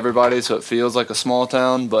of knows everybody, so it feels like a small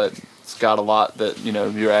town, but it's got a lot that, you know,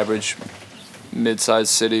 your average mid-sized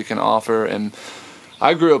city can offer. And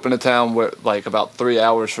I grew up in a town where, like, about 3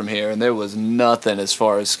 hours from here, and there was nothing as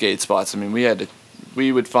far as skate spots. I mean,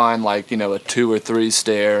 we would find, like, you know, a 2 or 3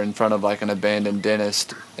 stair in front of like an abandoned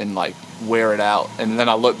dentist and like wear it out. And then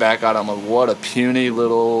I look back at it, I'm like, what a puny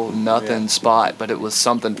little nothing spot, but it was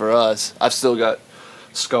something for us. I've still got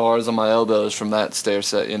scars on my elbows from that stair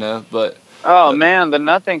set, you know. But man, the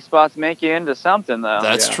nothing spots make you into something, though.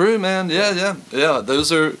 that's true, man. Yeah.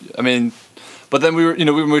 Those are, I mean, but then we were, you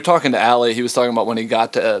know, when we were talking to Allie, he was talking about when he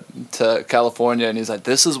got to California, and he's like,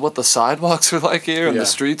 this is what the sidewalks are like here, and the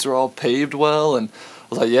streets are all paved well. And I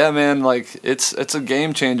was like, yeah, man, like it's a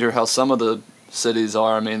game changer how some of the cities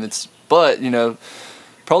are. I mean, but, you know,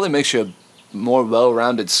 probably makes you a more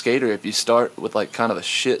well-rounded skater if you start with like kind of a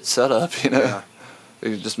shit setup, you know. Yeah.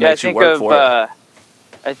 It just makes you work for it.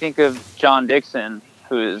 I think of John Dixon,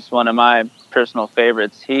 who is one of my personal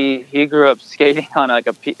favorites. He grew up skating on like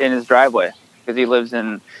in his driveway because he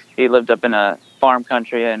lived up in a farm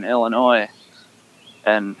country in Illinois,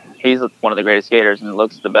 and he's one of the greatest skaters and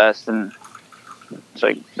looks the best. And it's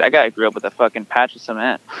like that guy grew up with a fucking patch of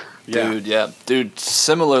cement. Dude.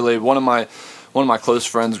 Similarly, one of my close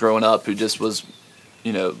friends growing up who just was,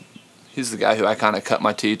 he's the guy who I kind of cut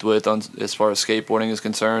my teeth with on as far as skateboarding is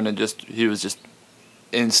concerned, and he was just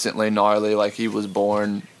instantly gnarly, like he was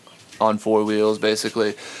born on four wheels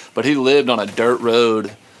basically. But he lived on a dirt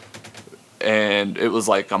road, and it was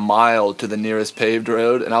like a mile to the nearest paved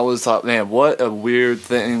road, and I was thought, man, what a weird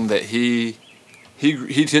thing that he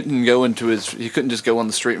couldn't just go on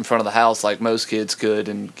the street in front of the house like most kids could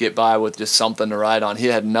and get by with just something to ride on. He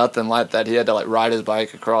had nothing like that. He had to like ride his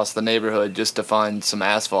bike across the neighborhood just to find some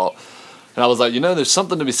asphalt. And I was like, there's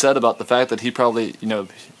something to be said about the fact that he probably,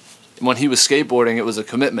 when he was skateboarding, it was a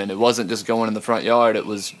commitment. It wasn't just going in the front yard. It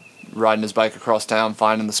was riding his bike across town,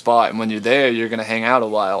 finding the spot. And when you're there, you're going to hang out a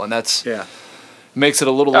while. And that's makes it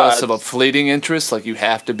a little less of a fleeting interest. Like you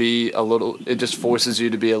have to be it just forces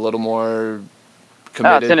you to be a little more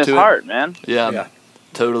committed it's in his to heart, man. Yeah,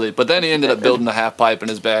 totally. But then he ended up building a half pipe in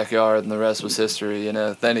his backyard, and the rest was history.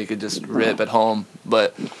 Then he could just rip at home.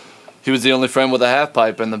 But he was the only friend with a half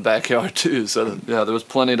pipe in the backyard too. So there was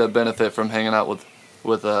plenty to benefit from hanging out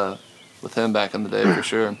with him back in the day for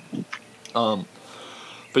sure.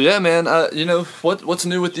 But yeah, man. What's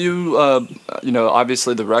new with you?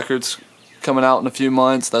 Obviously the record's coming out in a few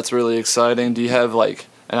months. That's really exciting. Do you have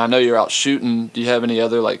and I know you're out shooting. Do you have any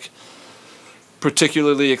other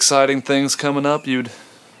particularly exciting things coming up you'd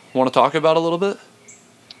want to talk about a little bit?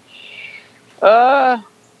 I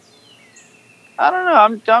don't know.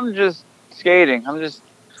 I'm just skating. I'm just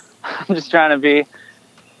trying to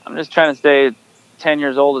stay 10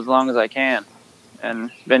 years old as long as I can, and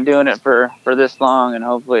been doing it for this long, and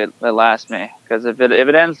hopefully it lasts me. Because if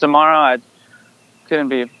it ends tomorrow, I couldn't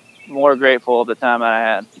be more grateful of the time that I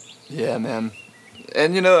had. Yeah, man.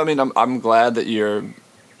 And I'm glad that you're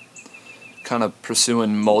kind of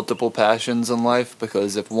pursuing multiple passions in life,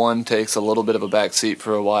 because if one takes a little bit of a back seat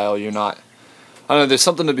for a while, you're not. I don't know, there's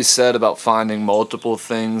something to be said about finding multiple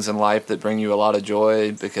things in life that bring you a lot of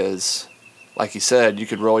joy, because like you said, you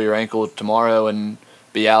could roll your ankle tomorrow and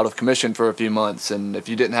be out of commission for a few months, and if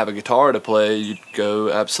you didn't have a guitar to play, you'd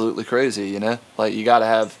go absolutely crazy, you gotta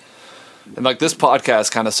have. And this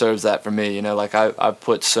podcast kind of serves that for me, I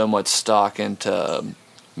put so much stock into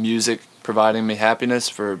music providing me happiness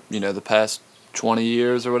for the past 20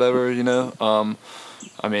 years or whatever. I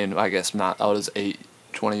guess not, I was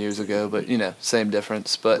 20 years ago, but same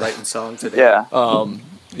difference. But writing songs today. Yeah.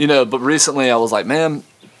 But recently I was like, man,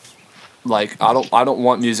 I don't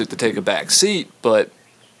want music to take a back seat, but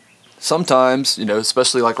sometimes,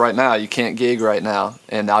 especially right now, you can't gig right now,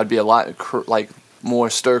 and I'd be a lot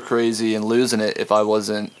more stir crazy and losing it if I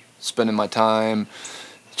wasn't spending my time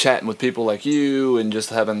chatting with people like you and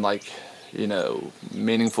just having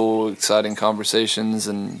meaningful, exciting conversations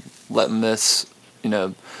and letting this,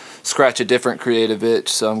 scratch a different creative itch.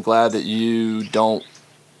 So I'm glad that you don't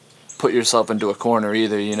put yourself into a corner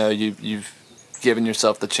either. You've given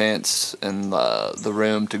yourself the chance and the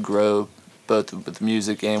room to grow both with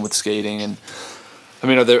music and with skating. And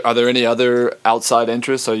are there any other outside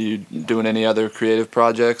interests? Are you doing any other creative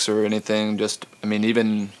projects or anything? Just,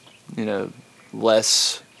 even,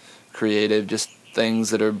 less creative, just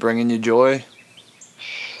things that are bringing you joy?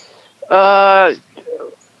 I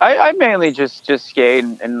mainly just skate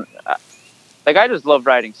and I just love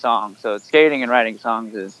writing songs. So skating and writing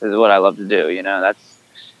songs is what I love to do.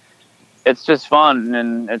 It's just fun,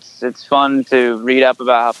 and it's fun to read up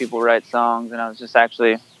about how people write songs. And I was just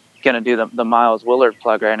actually gonna do the Miles Willard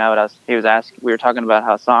plug right now, but we were talking about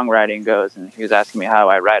how songwriting goes, and he was asking me how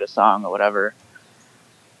I write a song or whatever.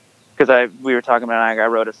 Because we were talking about, I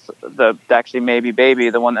wrote actually Maybe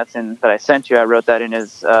Baby, the one that I sent you. I wrote that in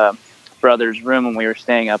his brother's room when we were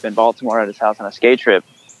staying up in Baltimore at his house on a skate trip.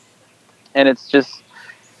 And it's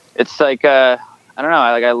like I don't know,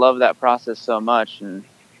 I love that process so much, and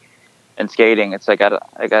skating, it's like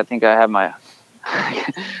I think I have my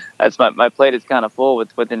that's my plate is kind of full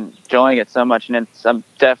with enjoying it so much, and I'm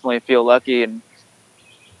definitely feel lucky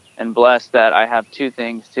and blessed that I have two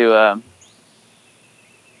things to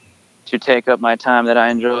take up my time that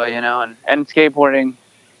I enjoy, and skateboarding,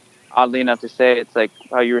 oddly enough to say, it's like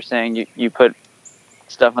how you were saying, you put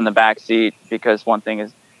stuff in the back seat because one thing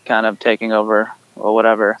is kind of taking over or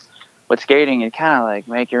whatever. With skating, you kind of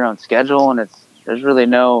make your own schedule, and there's really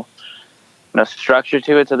no structure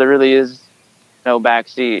to it, so there really is no back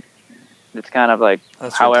seat. It's kind of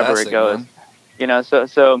That's however it goes, man.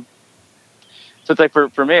 So it's like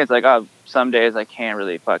for me, it's like, oh, some days I can't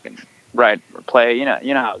really fucking write or play, you know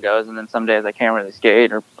how it goes, and then some days I can't really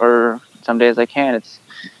skate, or some days I can.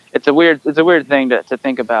 It's it's a weird thing to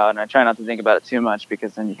think about, and I try not to think about it too much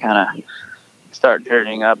because then you kind of start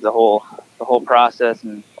turning up the whole process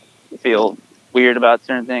and feel weird about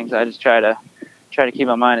certain things. I just try to keep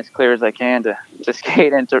my mind as clear as I can to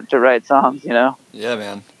skate and to write songs, you know? Yeah,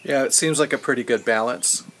 man. Yeah, it seems like a pretty good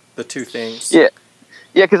balance, the two things. Yeah,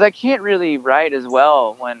 because I can't really write as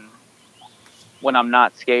well when I'm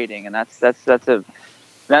not skating, and that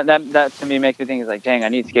to me makes me think, is like, dang, I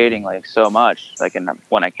need skating like so much. Like, and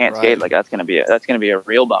when I can't skate, like that's gonna be a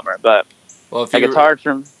real bummer. But well, if like it's hard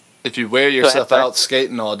from. If you wear yourself out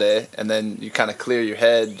skating all day and then you kind of clear your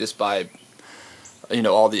head just by,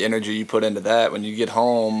 all the energy you put into that, when you get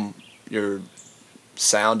home, your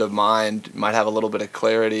sound of mind might have a little bit of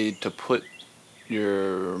clarity to put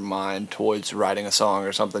your mind towards writing a song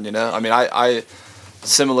or something, I mean, I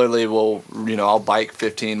similarly will, I'll bike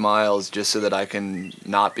 15 miles just so that I can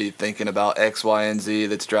not be thinking about X, Y, and Z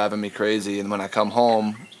that's driving me crazy. And when I come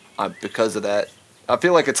home, because of that, I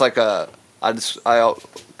feel like it's like I'll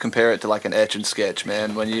compare it to like an etch and sketch,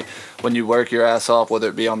 man. When you work your ass off, whether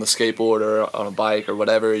it be on the skateboard or on a bike or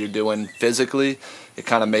whatever you're doing physically, it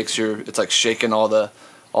kind of makes it's like shaking all the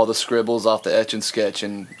scribbles off the etch and sketch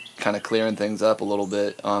and kind of clearing things up a little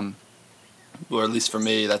bit. Or at least for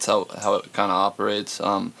me, that's how it kind of operates.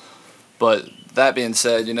 But that being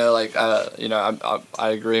said, I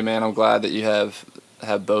agree, man. I'm glad that you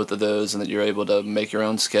have both of those and that you're able to make your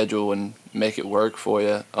own schedule and make it work for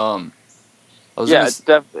you. It's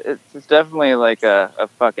definitely like a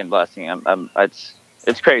fucking blessing.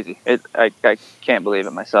 It's crazy. I can't believe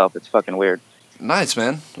it myself. It's fucking weird. Nice,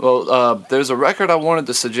 man. Well, there's a record I wanted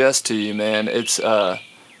to suggest to you, man. It's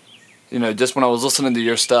just when I was listening to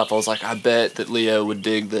your stuff, I was like, I bet that Leo would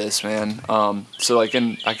dig this, man. So like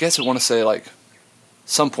I guess I want to say like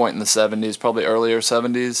some point in the 70s, probably earlier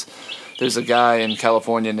 70s, there's a guy in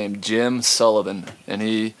California named Jim Sullivan, and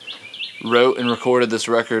he wrote and recorded this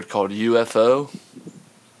record called UFO,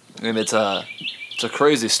 and it's a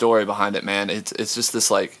crazy story behind it, man. It's just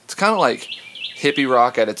this like, it's kind of like hippie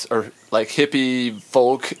rock or like hippie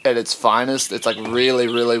folk at its finest. It's like really,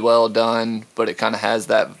 really well done, but it kind of has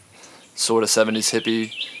that sort of 70s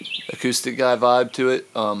hippie acoustic guy vibe to it,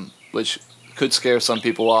 which could scare some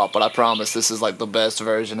people off, but I promise this is like the best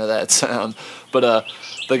version of that sound. But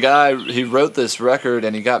the guy, he wrote this record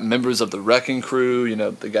and he got members of the Wrecking Crew,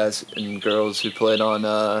 the guys and girls who played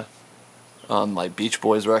on like Beach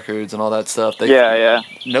Boys records and all that stuff.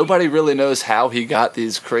 Nobody really knows how he got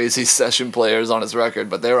these crazy session players on his record,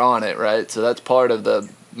 but they're on it, right? So that's part of the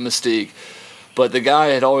mystique. But the guy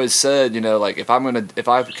had always said, like if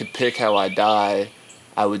I could pick how I die,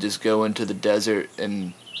 I would just go into the desert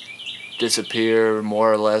and disappear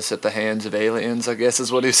more or less at the hands of aliens, I guess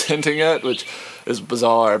is what he's hinting at, which is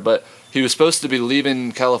bizarre. But he was supposed to be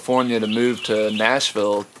leaving California to move to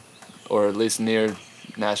Nashville, or at least near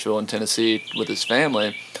Nashville in Tennessee with his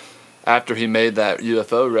family after he made that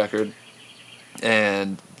UFO record.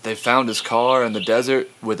 And they found his car in the desert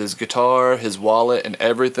with his guitar, his wallet, and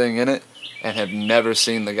everything in it, and have never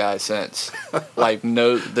seen the guy since. Like,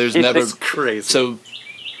 no, there's never... That's crazy. So,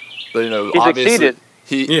 but, he obviously... Succeeded.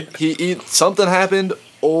 Something happened,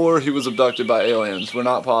 or he was abducted by aliens. We're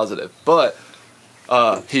not positive. But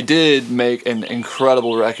he did make an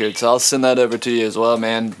incredible record, so I'll send that over to you as well,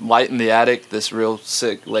 man. Light in the Attic, this real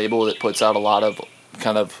sick label that puts out a lot of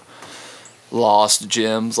kind of lost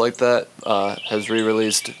gems like that, has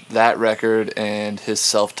re-released that record and his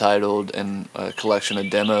self-titled and a collection of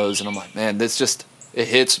demos, and I'm like, man, this just, it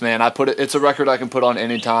hits, man. It's a record I can put on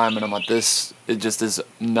any time, and I'm like, it just is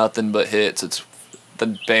nothing but hits.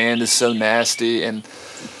 The band is so nasty, and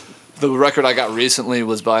the record I got recently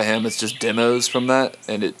was by him. It's just demos from that,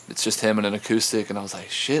 and it's just him and an acoustic, and I was like,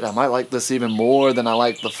 shit, I might like this even more than I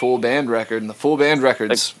like the full band record, and the full band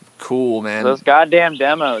record's cool, man. Those goddamn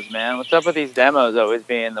demos, man. What's up with these demos always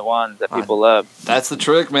being the ones that people love? That's the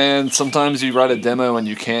trick, man. Sometimes you write a demo and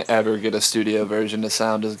you can't ever get a studio version to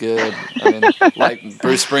sound as good. I mean, like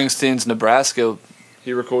Bruce Springsteen's Nebraska,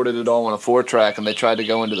 he recorded it all on a 4-track, and they tried to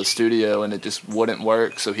go into the studio, and it just wouldn't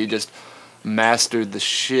work, so he just mastered the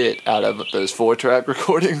shit out of those 4-track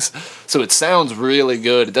recordings. So it sounds really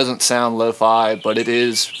good. It doesn't sound lo-fi, but it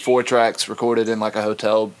is 4 tracks recorded in like a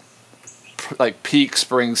hotel, like peak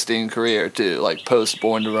Springsteen career too, like post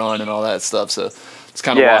Born to Run and all that stuff. So it's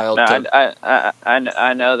kind of wild. No,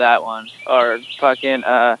 I know that one. Or fucking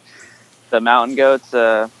the Mountain Goats,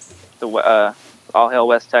 All Hail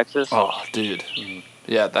West Texas. Oh, dude.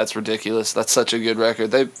 Yeah, that's ridiculous. That's such a good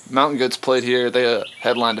record. Mountain Goats played here. They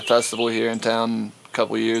headlined a festival here in town a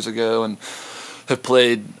couple years ago, and have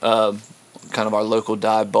played kind of our local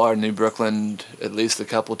dive bar, New Brooklyn, at least a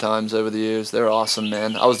couple times over the years. They're awesome,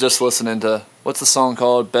 man. I was just listening to, what's the song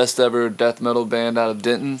called? Best Ever Death Metal Band out of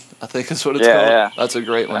Denton, I think is what it's called. Yeah. That's a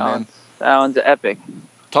great one, man. That one's epic.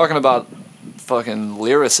 Talking about fucking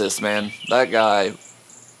lyricist, man. That guy,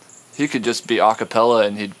 he could just be a cappella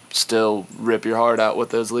and he'd still rip your heart out with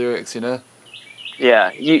those lyrics, you know?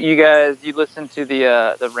 Yeah, you guys, you listen to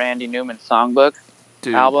the Randy Newman songbook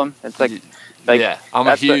Dude, album? It's like yeah, I'm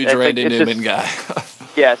a huge Randy Newman guy.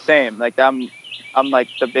 Yeah, same. Like I'm like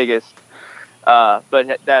the biggest.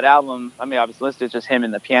 But that album, I mean, obviously listed, it's just him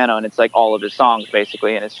and the piano, and it's like all of his songs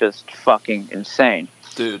basically, and it's just fucking insane.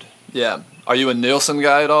 Dude, yeah. Are you a Nielsen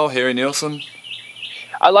guy at all, Harry Nielsen?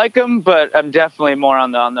 I like him, but I'm definitely more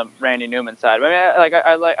on the Randy Newman side. I mean,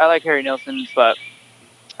 I like Harry Nielsen, but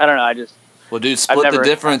I don't know. I just Well, dude, split the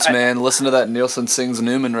difference, man. Listen to that Nielsen Sings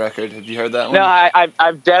Newman record. Have you heard that one? No,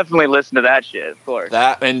 I've definitely listened to that shit, of course.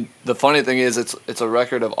 That, and the funny thing is, it's a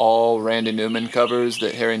record of all Randy Newman covers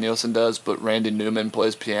that Harry Nielsen does, but Randy Newman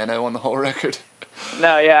plays piano on the whole record.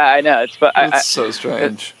 No, yeah, I know. It's so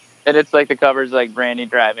strange. And it's like the covers like Randy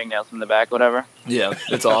driving, Nielsen in the back, whatever. Yeah,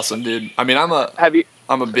 it's awesome, dude. I mean, I'm a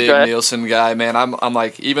big Go ahead. Nielsen guy, man. I'm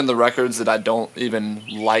like, even the records that I don't even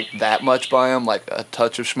like that much by him, like A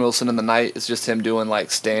Touch of Schmilson in the Night, it's just him doing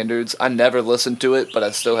like standards. I never listened to it, but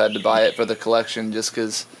I still had to buy it for the collection just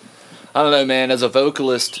because, I don't know, man. As a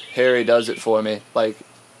vocalist, Harry does it for me. Like,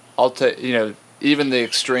 I'll take, even the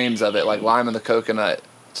extremes of it, like Lime and the Coconut.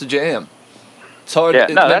 It's a jam. It's hard. Yeah,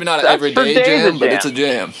 It's no, maybe not an that's everyday for days jam, a but jam. it's a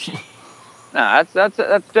jam. No, that's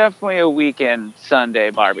definitely a weekend Sunday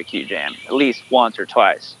barbecue jam, at least once or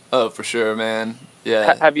twice. Oh, for sure, man.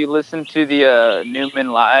 Yeah. Have you listened to the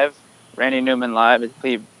Newman Live, Randy Newman Live?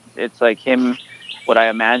 It's like him, what I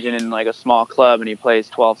imagine, in like a small club, and he plays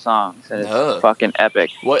 12 songs, and it's fucking epic.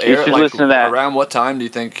 What You era? should Like, listen to that. around what time do you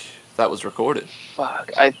think that was recorded?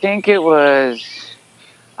 Fuck, I think it was,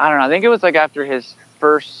 I don't know, I think it was like after his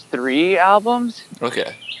first 3 albums.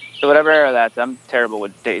 Okay. So whatever era that's, I'm terrible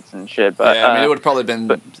with dates and shit, but Yeah, I mean, it would have probably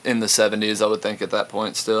been in the 70s, I would think, at that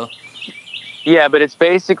point still. yeah, but it's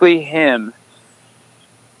basically him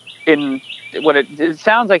in what it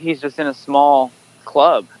sounds like. He's just in a small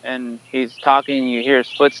club and he's talking, you hear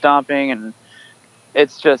his foot stomping, and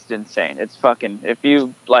it's just insane. It's fucking, if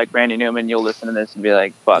you like Randy Newman, you'll listen to this and be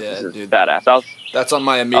like, fuck, Yeah, this is dude. badass. That's on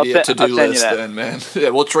my immediate I'll to-do send you list that. then, man. Yeah,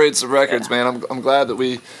 we'll trade some records, man. I'm glad that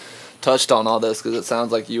we touched on all this because it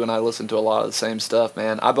sounds like you and I listen to a lot of the same stuff,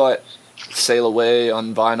 man. I bought Sail Away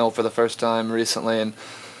on vinyl for the first time recently, and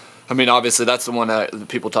I mean, obviously that's the one that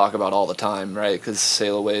people talk about all the time, right? Because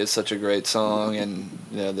Sail Away is such a great song, and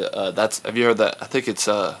have you heard that? I think it's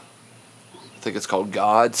called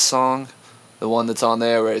God's Song, the one that's on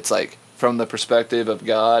there where it's like from the perspective of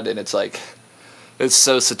God, and it's like it's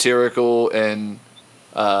so satirical and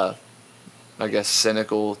I guess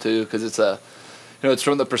cynical too, because it's it's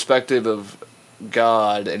from the perspective of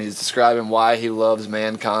God, and he's describing why he loves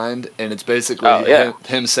mankind, and it's basically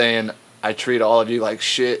him saying, I treat all of you like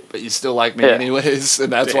shit, but you still like me anyways,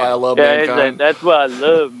 and that's why I love mankind. That's why I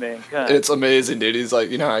love mankind. It's amazing, dude. He's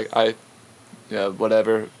like,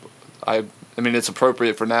 whatever. I mean, it's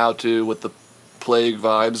appropriate for now, too, with the plague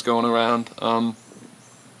vibes going around.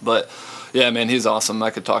 But, yeah, man, he's awesome.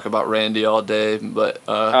 I could talk about Randy all day, but...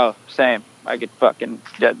 same. I could fucking...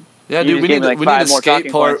 Yeah, you dude, we just need gave me, like, a 5 more skate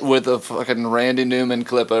talking part points. with a fucking Randy Newman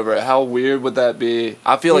clip over it. How weird would that be?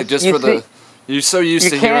 I feel like just for you're so used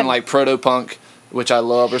to hearing like proto-punk, which I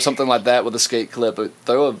love, or something like that with a skate clip. But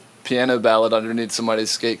throw a piano ballad underneath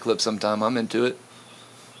somebody's skate clip sometime. I'm into it.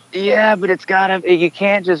 Yeah, but you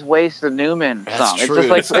can't just waste the Newman song. That's true. It's just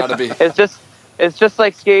like, It's gotta be. It's just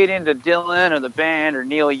like skating to Dylan or the band or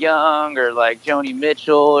Neil Young or like Joni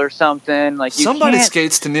Mitchell or something. Like Somebody can't...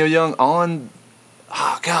 skates to Neil Young on...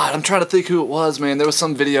 Oh, God, I'm trying to think who it was, man. There was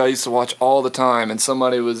some video I used to watch all the time, and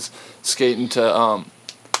somebody was skating to,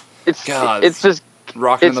 It's just...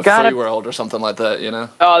 Rockin' in it's the gotta- Free World or something like that, you know?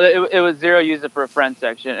 Oh, it was Zero Use It for a Friend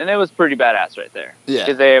section, and it was pretty badass right there. Yeah.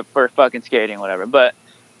 Because they for fucking skating, whatever. But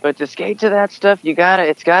to skate to that stuff,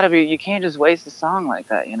 it's gotta be. You can't just waste a song like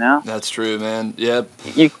that, you know. That's true, man. Yeah.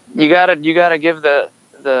 You gotta give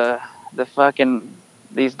the fucking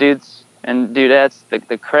these dudes and dudettes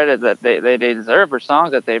the credit that they deserve for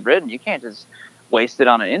songs that they've written. You can't just waste it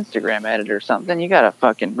on an Instagram edit or something. You gotta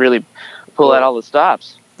fucking really pull out all the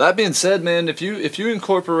stops. That being said, man, if you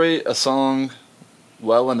incorporate a song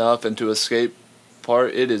well enough into a skate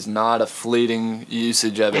part, it is not a fleeting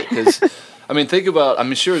usage of it. Because, I mean, think about,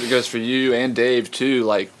 I'm sure it goes for you and Dave too.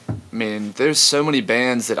 Like, I mean, there's so many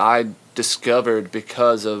bands that I discovered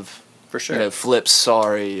because of, For sure. Flip's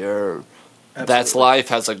Sorry or That's Absolutely. Life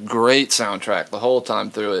has a great soundtrack the whole time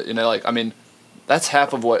through it. You know, like, I mean, that's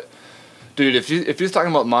half of what. Dude, if you're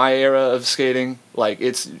talking about my era of skating, like,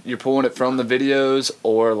 you're pulling it from the videos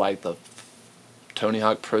or like the Tony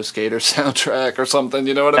Hawk Pro Skater soundtrack or something.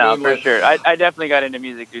 You know what I No, mean? for Like, sure. I definitely got into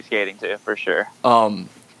music through skating too, for sure. Trying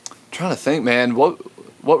to think, man. What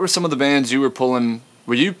were some of the bands you were pulling?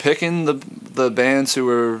 Were you picking the bands who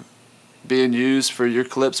were being used for your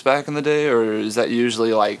clips back in the day, or is that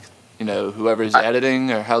usually like, you know, whoever's editing,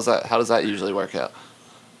 or how does that usually work out?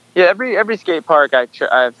 Yeah, every skate park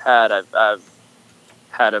I've had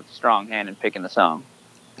a strong hand in picking the song.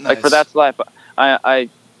 Like for That's Life, I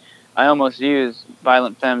almost used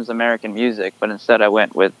Violent Femmes' American Music, but instead I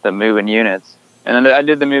went with the Moving Units. And then I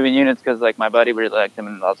did the Moving Units because like my buddy really liked them,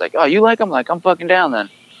 and I was like, "Oh, you like them? Like, I'm fucking down then."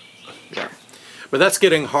 Yeah. But that's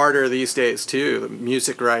getting harder these days too. The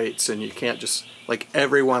music rights, and you can't just like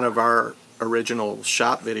every one of our original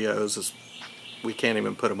shop videos is we can't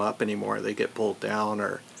even put them up anymore. They get pulled down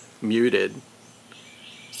or muted.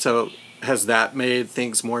 So has that made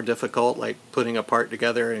things more difficult, like putting a part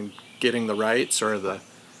together and getting the rights, or the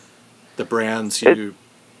brands you?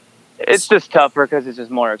 It's just tougher because it's just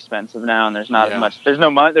more expensive now, and there's not as much. There's no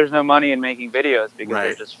money in making videos because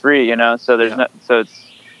they're just free, you know. So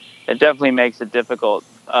it definitely makes it difficult.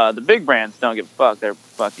 The big brands don't give a fuck. They're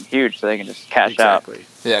fucking huge, so they can just cash out.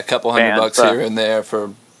 Yeah, a couple $100 here and there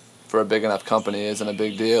for a big enough company isn't a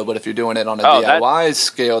big deal. But if you're doing it on a DIY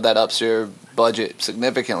scale, that ups your budget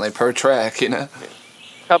significantly per track, you know.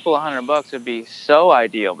 A couple of $100 would be so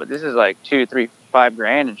ideal, but this is like $2, $3,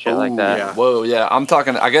 $5,000 and shit like that. Yeah. Whoa, yeah. I'm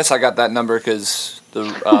talking. I guess I got that number because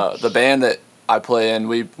the band that I play in,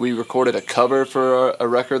 we recorded a cover for a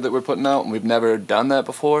record that we're putting out, and we've never done that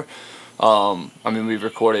before. I mean, we've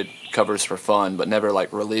recorded covers for fun, but never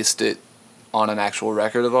like released it on an actual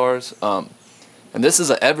record of ours. And this is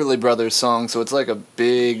a Everly Brothers song, so it's like a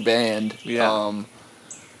big band. Yeah.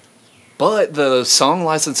 But the song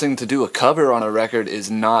licensing to do a cover on a record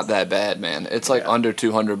is not that bad, man. It's like under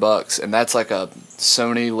 $200, and that's like a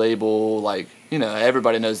Sony label. Like, you know,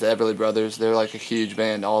 everybody knows the Everly Brothers. They're like a huge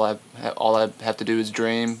band. All I have to do is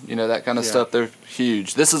dream. You know, that kind of stuff. They're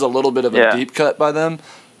huge. This is a little bit of a deep cut by them,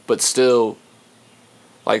 but still,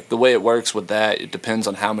 like the way it works with that, it depends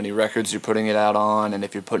on how many records you're putting it out on, and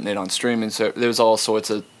if you're putting it on streaming. So there's all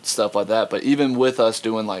sorts of stuff like that. But even with us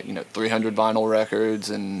doing like, you know, 300 vinyl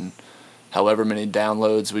records and however many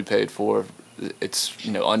downloads we paid for, it's,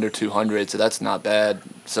 you know, under 200, so that's not bad.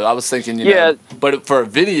 So I was thinking, you know, but for a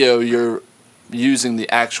video, you're using the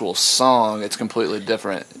actual song, it's completely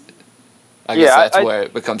different. I guess that's where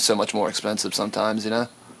it becomes so much more expensive sometimes, you know?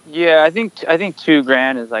 Yeah, I think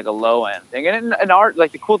 $2,000 is like a low end thing, and art,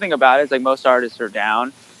 like the cool thing about it is like most artists are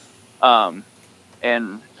down,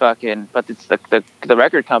 and fucking, but it's the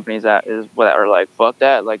record companies that are like, fuck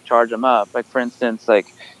that, like charge them up. Like for instance, like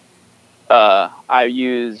I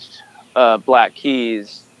used Black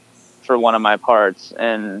Keys for one of my parts,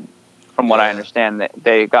 and from what I understand,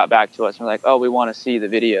 they got back to us and were like, "Oh, we want to see the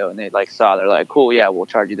video," and they like saw. They're like, "Cool, yeah, we'll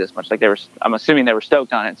charge you this much." Like I'm assuming they were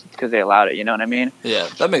stoked on it because they allowed it. You know what I mean? Yeah,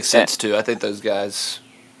 that makes sense too. I think those guys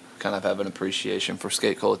kind of have an appreciation for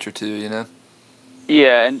skate culture too. You know?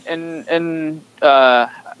 Yeah, and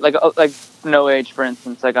like No Age, for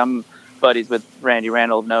instance. Like I'm buddies with Randy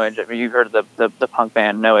Randall of No Age. You've heard of the punk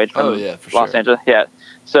band No Age from Los Angeles? Yeah.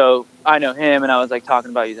 So I know him, and I was like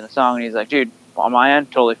talking about using a song, and he's like, "Dude, on my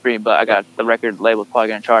end, totally free, but I got the record label's probably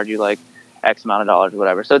gonna charge you like X amount of dollars or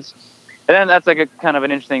whatever." So and then that's like a kind of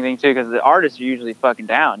an interesting thing too, because the artists are usually fucking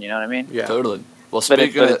down. You know what I mean? Yeah, totally. Well,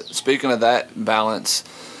 speaking of that balance,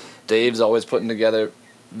 Dave's always putting together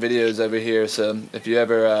videos over here. So if you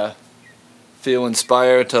ever feel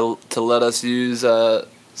inspired to let us use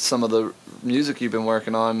some of the music you've been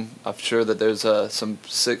working on, I'm sure that there's some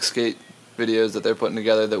sick skate videos that they're putting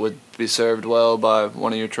together that would be served well by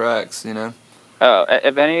one of your tracks, you know? Oh,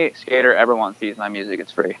 if any skater ever wants to use my music,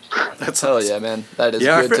 it's free. That's awesome. Yeah, man. That is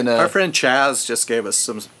good to know. Our friend Chaz just gave us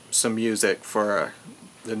some music for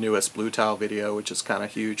the newest Blue Tile video, which is kind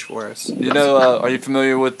of huge for us. You know, are you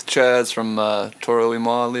familiar with Chaz from Toro y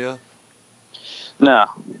Moi, Leo? No.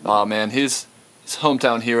 Oh, man, he's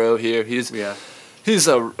hometown hero here. He's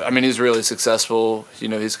really successful. You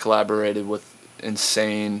know, he's collaborated with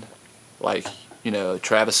insane, like, you know,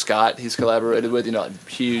 Travis Scott he's collaborated with, you know,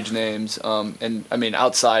 huge names. And I mean,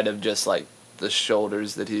 outside of just like the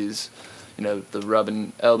shoulders that he's, you know, the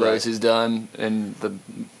rubbing elbows he's done, and the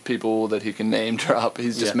people that he can name drop,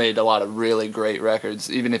 he's just made a lot of really great records.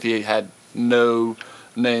 Even if he had no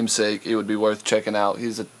namesake, it would be worth checking out.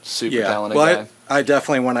 He's a super talented guy. I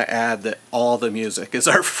definitely want to add that all the music is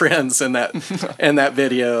our friends in that in that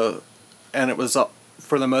video. and it was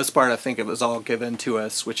for the most part, I think it was all given to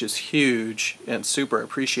us, which is huge and super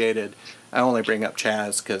appreciated. I only bring up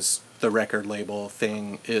Chaz because the record label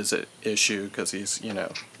thing is an issue because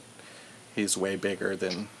he's way bigger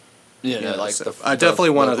than like so the I definitely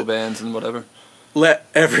want to bands and whatever. Let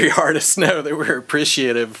every artist know that we're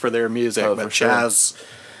appreciative for their music, but for sure. Chaz,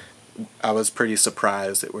 I was pretty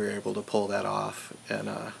surprised that we were able to pull that off and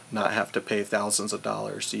not have to pay thousands of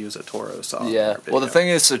dollars to use a Toro song. Yeah. Well, the thing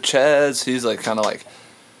is, so Chaz, he's like kind of like,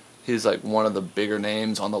 he's like one of the bigger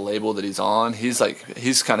names on the label that he's on. He's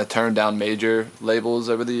kind of turned down major labels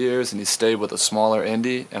over the years, and he's stayed with a smaller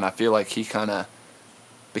indie. And I feel like he kind of,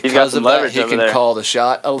 because of that, he can call the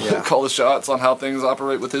shots on how things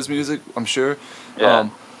operate with his music. I'm sure. Yeah.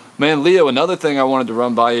 Man, Leo, another thing I wanted to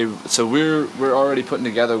run by you. So we're already putting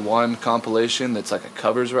together one compilation that's like a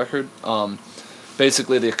covers record.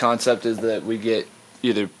 Basically, the concept is that we get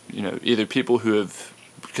either people who have,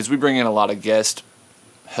 because we bring in a lot of guest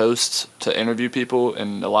hosts to interview people,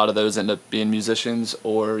 and a lot of those end up being musicians,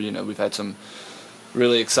 or we've had some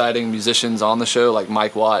really exciting musicians on the show, like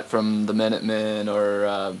Mike Watt from the Minutemen,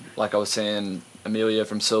 or like I was saying, Amelia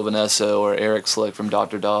from Sylvanesso, or Eric Slick from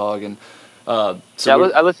Dr. Dog, and I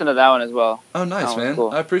listened to that one as well. Oh, nice, man.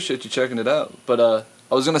 Cool. I appreciate you checking it out. But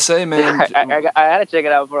I was gonna say, man, I had to check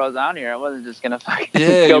it out before I was on here. I wasn't just gonna fucking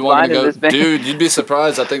go you blind to in this band. Dude, you'd be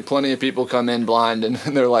surprised. I think plenty of people come in blind and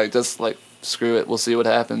they're like, just like, screw it, we'll see what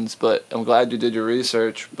happens. But I'm glad you did your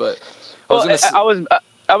research. But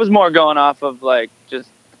I was more going off of like just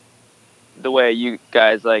the way you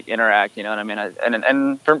guys like interact. You know what I mean?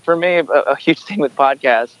 And for me, a huge thing with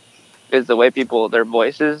podcasts is the way people, their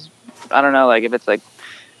voices. I don't know, like if it's like,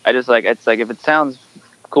 it's like if it sounds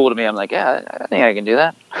cool to me, I'm like, yeah, I think I can do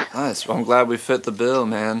that. Nice. Well, I'm glad we fit the bill,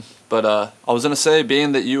 man. But I was gonna say,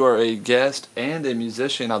 being that you are a guest and a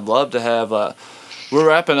musician, I'd love to have. We're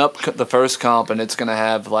wrapping up the first comp, and it's gonna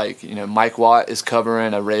have like Mike Watt is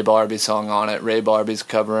covering a Ray Barbie song on it. Ray Barbie's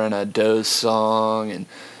covering a Dose song, and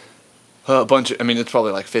a bunch of. I mean, it's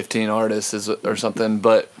probably like 15 artists or something.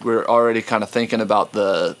 But we're already kind of thinking about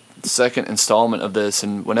the second installment of this,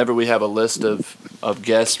 and whenever we have a list of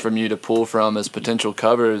guests from you to pull from as potential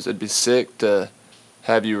covers, it'd be sick to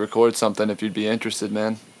have you record something if you'd be interested,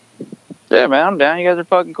 man. Yeah, man, I'm down. You guys are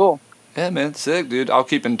fucking cool. Yeah, man, sick, dude. I'll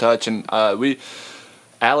keep in touch, and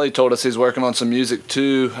Ali told us he's working on some music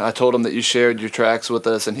too. I told him that you shared your tracks with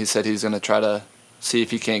us, and he said he's gonna try to see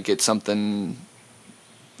if he can't get something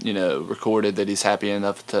recorded that he's happy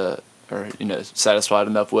enough to, or satisfied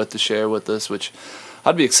enough with, to share with us, which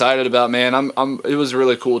I'd be excited about, man. It was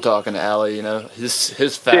really cool talking to Ali.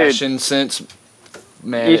 His fashion sense,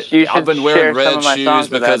 man. I've been wearing red shoes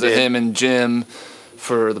because of him and Jim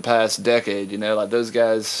for the past decade. Like those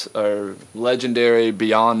guys are legendary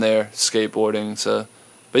beyond their skateboarding. So,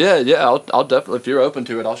 but yeah, I'll definitely, if you're open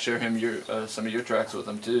to it, I'll share him some of your tracks with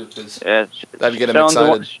him too, because that'd get him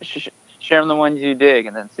excited. Share him the ones you dig,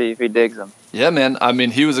 and then see if he digs them. Yeah, man. I mean,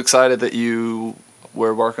 he was excited that you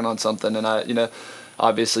were working on something, and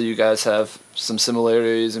obviously you guys have some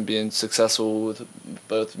similarities in being successful with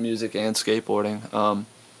both music and skateboarding.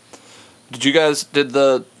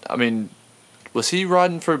 Was he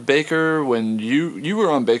riding for Baker when you were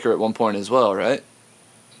on Baker at one point as well, right?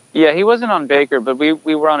 Yeah, he wasn't on Baker, but we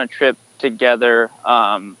were on a trip together.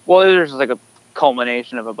 It was like a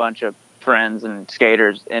culmination of a bunch of friends and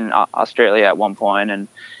skaters in Australia at one point, and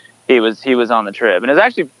he was on the trip. And it was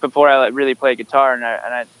actually before I really played guitar, and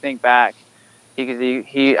I think back, because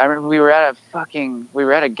I remember we were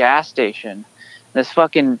at a gas station. This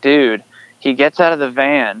fucking dude, he gets out of the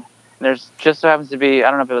van, and there's just so happens to be, I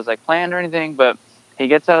don't know if it was like planned or anything, but he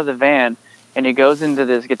gets out of the van and he goes into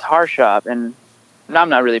this guitar shop, and I'm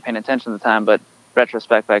not really paying attention at the time, but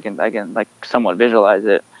retrospect, I can like somewhat visualize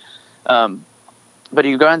it. But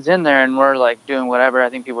he runs in there, and we're like doing whatever. I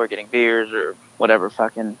think people are getting beers or whatever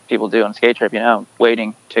fucking people do on a skate trip,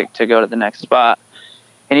 waiting to go to the next spot.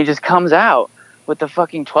 And he just comes out with the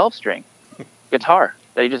fucking 12-string guitar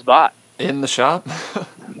that he just bought in the shop.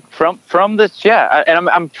 from this, yeah. And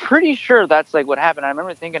I'm pretty sure that's like what happened. I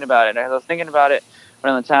remember thinking about it. I was thinking about it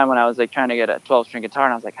around the time when I was like trying to get a 12-string guitar,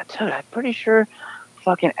 and I was like, dude, I'm pretty sure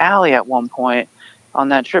fucking Ali at one point on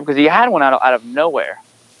that trip, because he had one out of nowhere.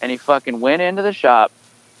 And he fucking went into the shop.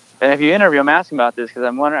 And if you interview, I'm asking about this because I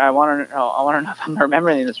want to know if I'm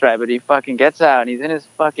remembering this right. But he fucking gets out, and he's in his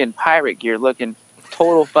fucking pirate gear, looking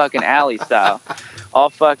total fucking alley style, all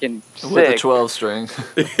fucking sick. With a 12-string.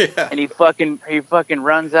 Yeah. And he fucking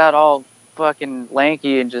runs out all fucking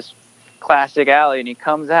lanky and just classic alley, and he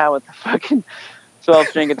comes out with the fucking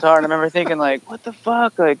 12-string guitar. And I remember thinking, like, what the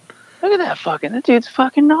fuck? Like, look at that dude's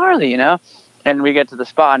fucking gnarly, and we get to the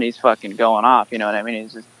spot and he's fucking going off, you know what I mean?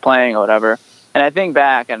 He's just playing or whatever. And I think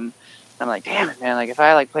back and I'm like, damn it, man, like if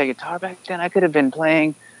I like play guitar back then, I could have been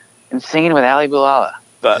playing and singing with Ali Boulala.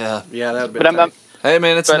 But Yeah. that would be. but Hey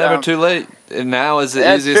man, it's But, never too late. And now is the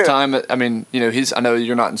That's easiest true. time. I mean, you know, I know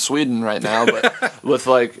you're not in Sweden right now, but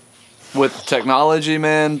with technology,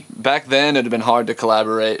 man, back then it'd have been hard to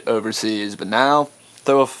collaborate overseas. But now,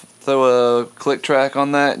 throw a click track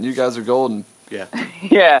on that, and you guys are golden. Yeah.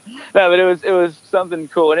 yeah, no, but it was something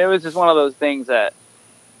cool, and it was just one of those things that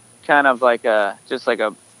kind of like a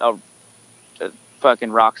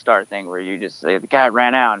fucking rock star thing where you just the guy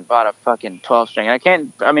ran out and bought a fucking 12-string.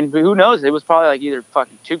 I mean, who knows? It was probably like either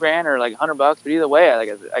fucking $2,000 or like $100. But either way, like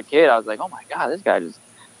as a kid, I was like, oh my god, this guy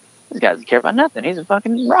doesn't care about nothing. He's a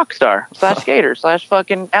fucking rock star / skater /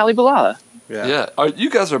 fucking Ali Boulala. Yeah.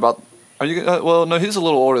 You guys are about? Are you? Well, no, he's a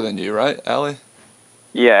little older than you, right, Ali?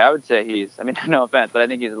 Yeah, I would say he's. I mean, no offense, but I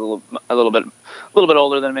think he's a little bit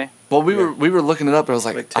older than me. Well, we were looking it up, and I was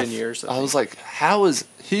like, 10 years. I was like, how is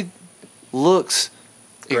he? Looks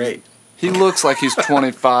Great. He looks like he's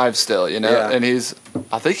 25 still, you know, Yeah. and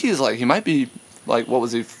I think he might be like, what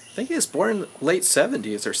was he? I think he was born late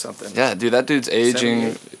 70s or something. Yeah, dude, that dude's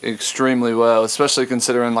aging 78. extremely well, especially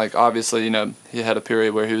considering, like, obviously, you know, he had a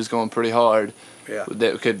period where he was going pretty hard. Yeah.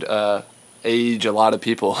 That could age a lot of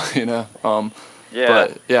people, you know. Yeah.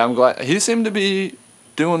 But yeah, I'm glad he seemed to be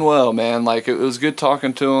doing well, man. Like it was good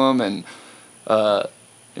talking to him, and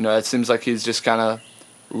you know, it seems like he's just kind of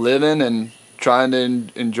living and trying to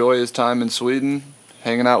enjoy his time in Sweden,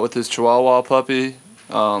 hanging out with his Chihuahua puppy.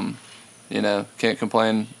 You know, can't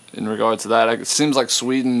complain in regards to that. It seems like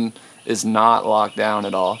Sweden is not locked down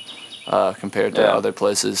at all compared to other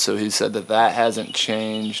places. So he said that hasn't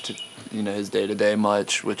changed, you know, his day-to-day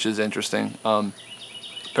much, which is interesting.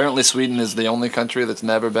 Apparently Sweden is the only country that's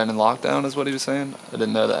never been in lockdown, is what he was saying. I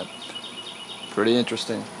didn't know that. Pretty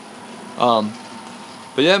interesting.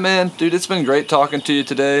 But yeah, man, dude, it's been great talking to you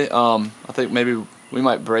today. I think maybe we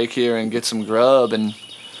might break here and get some grub and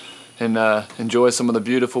enjoy some of the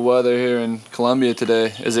beautiful weather here in Columbia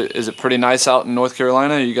today. Is it pretty nice out in North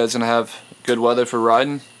Carolina? Are you guys gonna have good weather for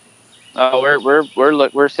riding? Oh,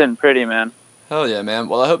 we're sitting pretty, man. Hell yeah, man.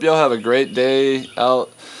 Well, I hope y'all have a great day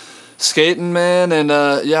out skating, man. And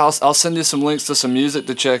yeah, I'll send you some links to some music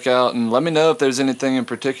to check out, and let me know if there's anything in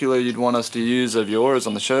particular you'd want us to use of yours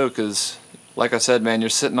on the show, because like I said, man, you're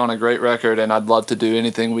sitting on a great record, and I'd love to do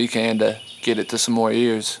anything we can to get it to some more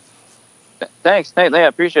ears. Thanks, Nate. Yeah, I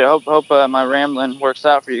appreciate it. Hope my rambling works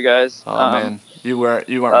out for you guys. Oh man, you weren't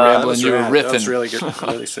That rambling, was you were rad. riffing. That was really good.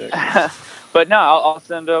 Really sick. But no, I'll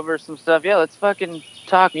send over some stuff. Yeah, let's fucking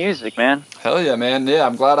talk music, man. Hell yeah, man. Yeah,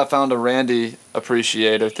 I'm glad I found a Randy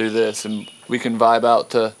appreciator through this, and we can vibe out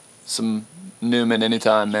to some Newman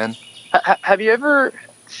anytime, man. Have you ever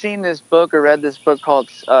seen this book or read this book called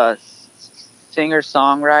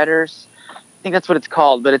Singer-Songwriters? I think that's what it's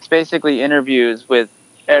called, but it's basically interviews with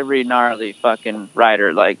every gnarly fucking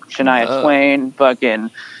writer, like Shania Twain,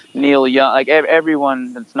 fucking Neil Young, like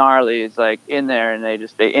everyone that's gnarly is like in there, and they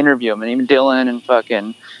interview them, and even Dylan and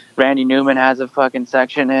fucking Randy Newman has a fucking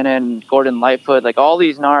section in it, and Gordon Lightfoot, like all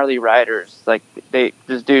these gnarly writers, like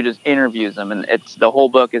this dude just interviews them, and it's the whole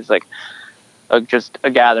book is like just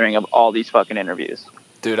a gathering of all these fucking interviews.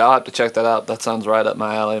 Dude, I'll have to check that out. That sounds right up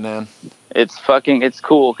my alley, man. It's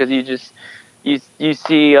cool because you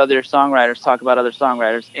see other songwriters talk about other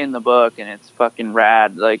songwriters in the book, and it's fucking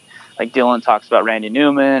rad. Like Dylan talks about Randy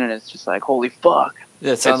Newman, and it's just like, holy fuck.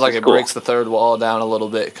 Yeah, it sounds like it cool. breaks the third wall down a little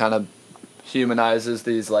bit, kind of humanizes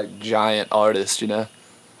these like giant artists, you know?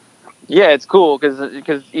 Yeah, it's cool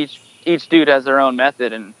because each dude has their own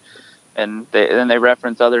method, and they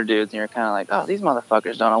reference other dudes, and you're kind of like, oh, these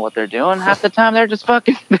motherfuckers don't know what they're doing. Half the time they're just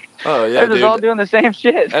fucking. Oh yeah, they're just dude. all doing the same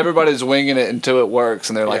shit. Everybody's winging it until it works,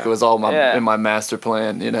 and they're like, Yeah. it was all Yeah. in my master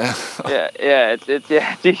plan, you know? It's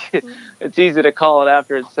easy to call it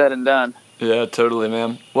after it's said and done. Yeah, totally,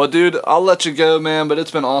 man. Well, dude, I'll let you go, man, but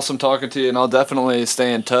it's been awesome talking to you, and I'll definitely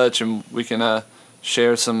stay in touch, and we can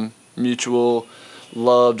share some mutual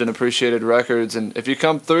loved and appreciated records. And if you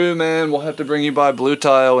come through, man, we'll have to bring you by Blue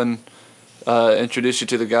Tile and introduce you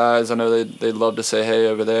to the guys. I know they'd love to say hey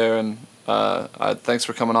over there, and thanks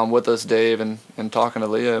for coming on with us, Dave, and talking to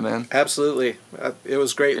Leo, man. Absolutely. It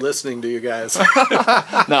was great listening to you guys.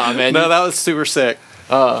 Nah, man. No, that was super sick.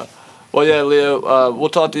 Well, yeah, Leo, we'll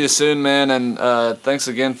talk to you soon, man, and thanks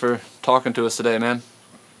again for talking to us today, man.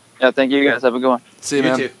 Yeah, thank you guys. Have a good one. See you,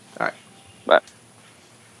 man. too. All right. Bye.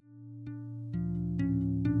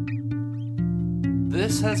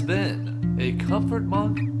 This has been a Comfort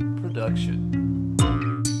Monk production.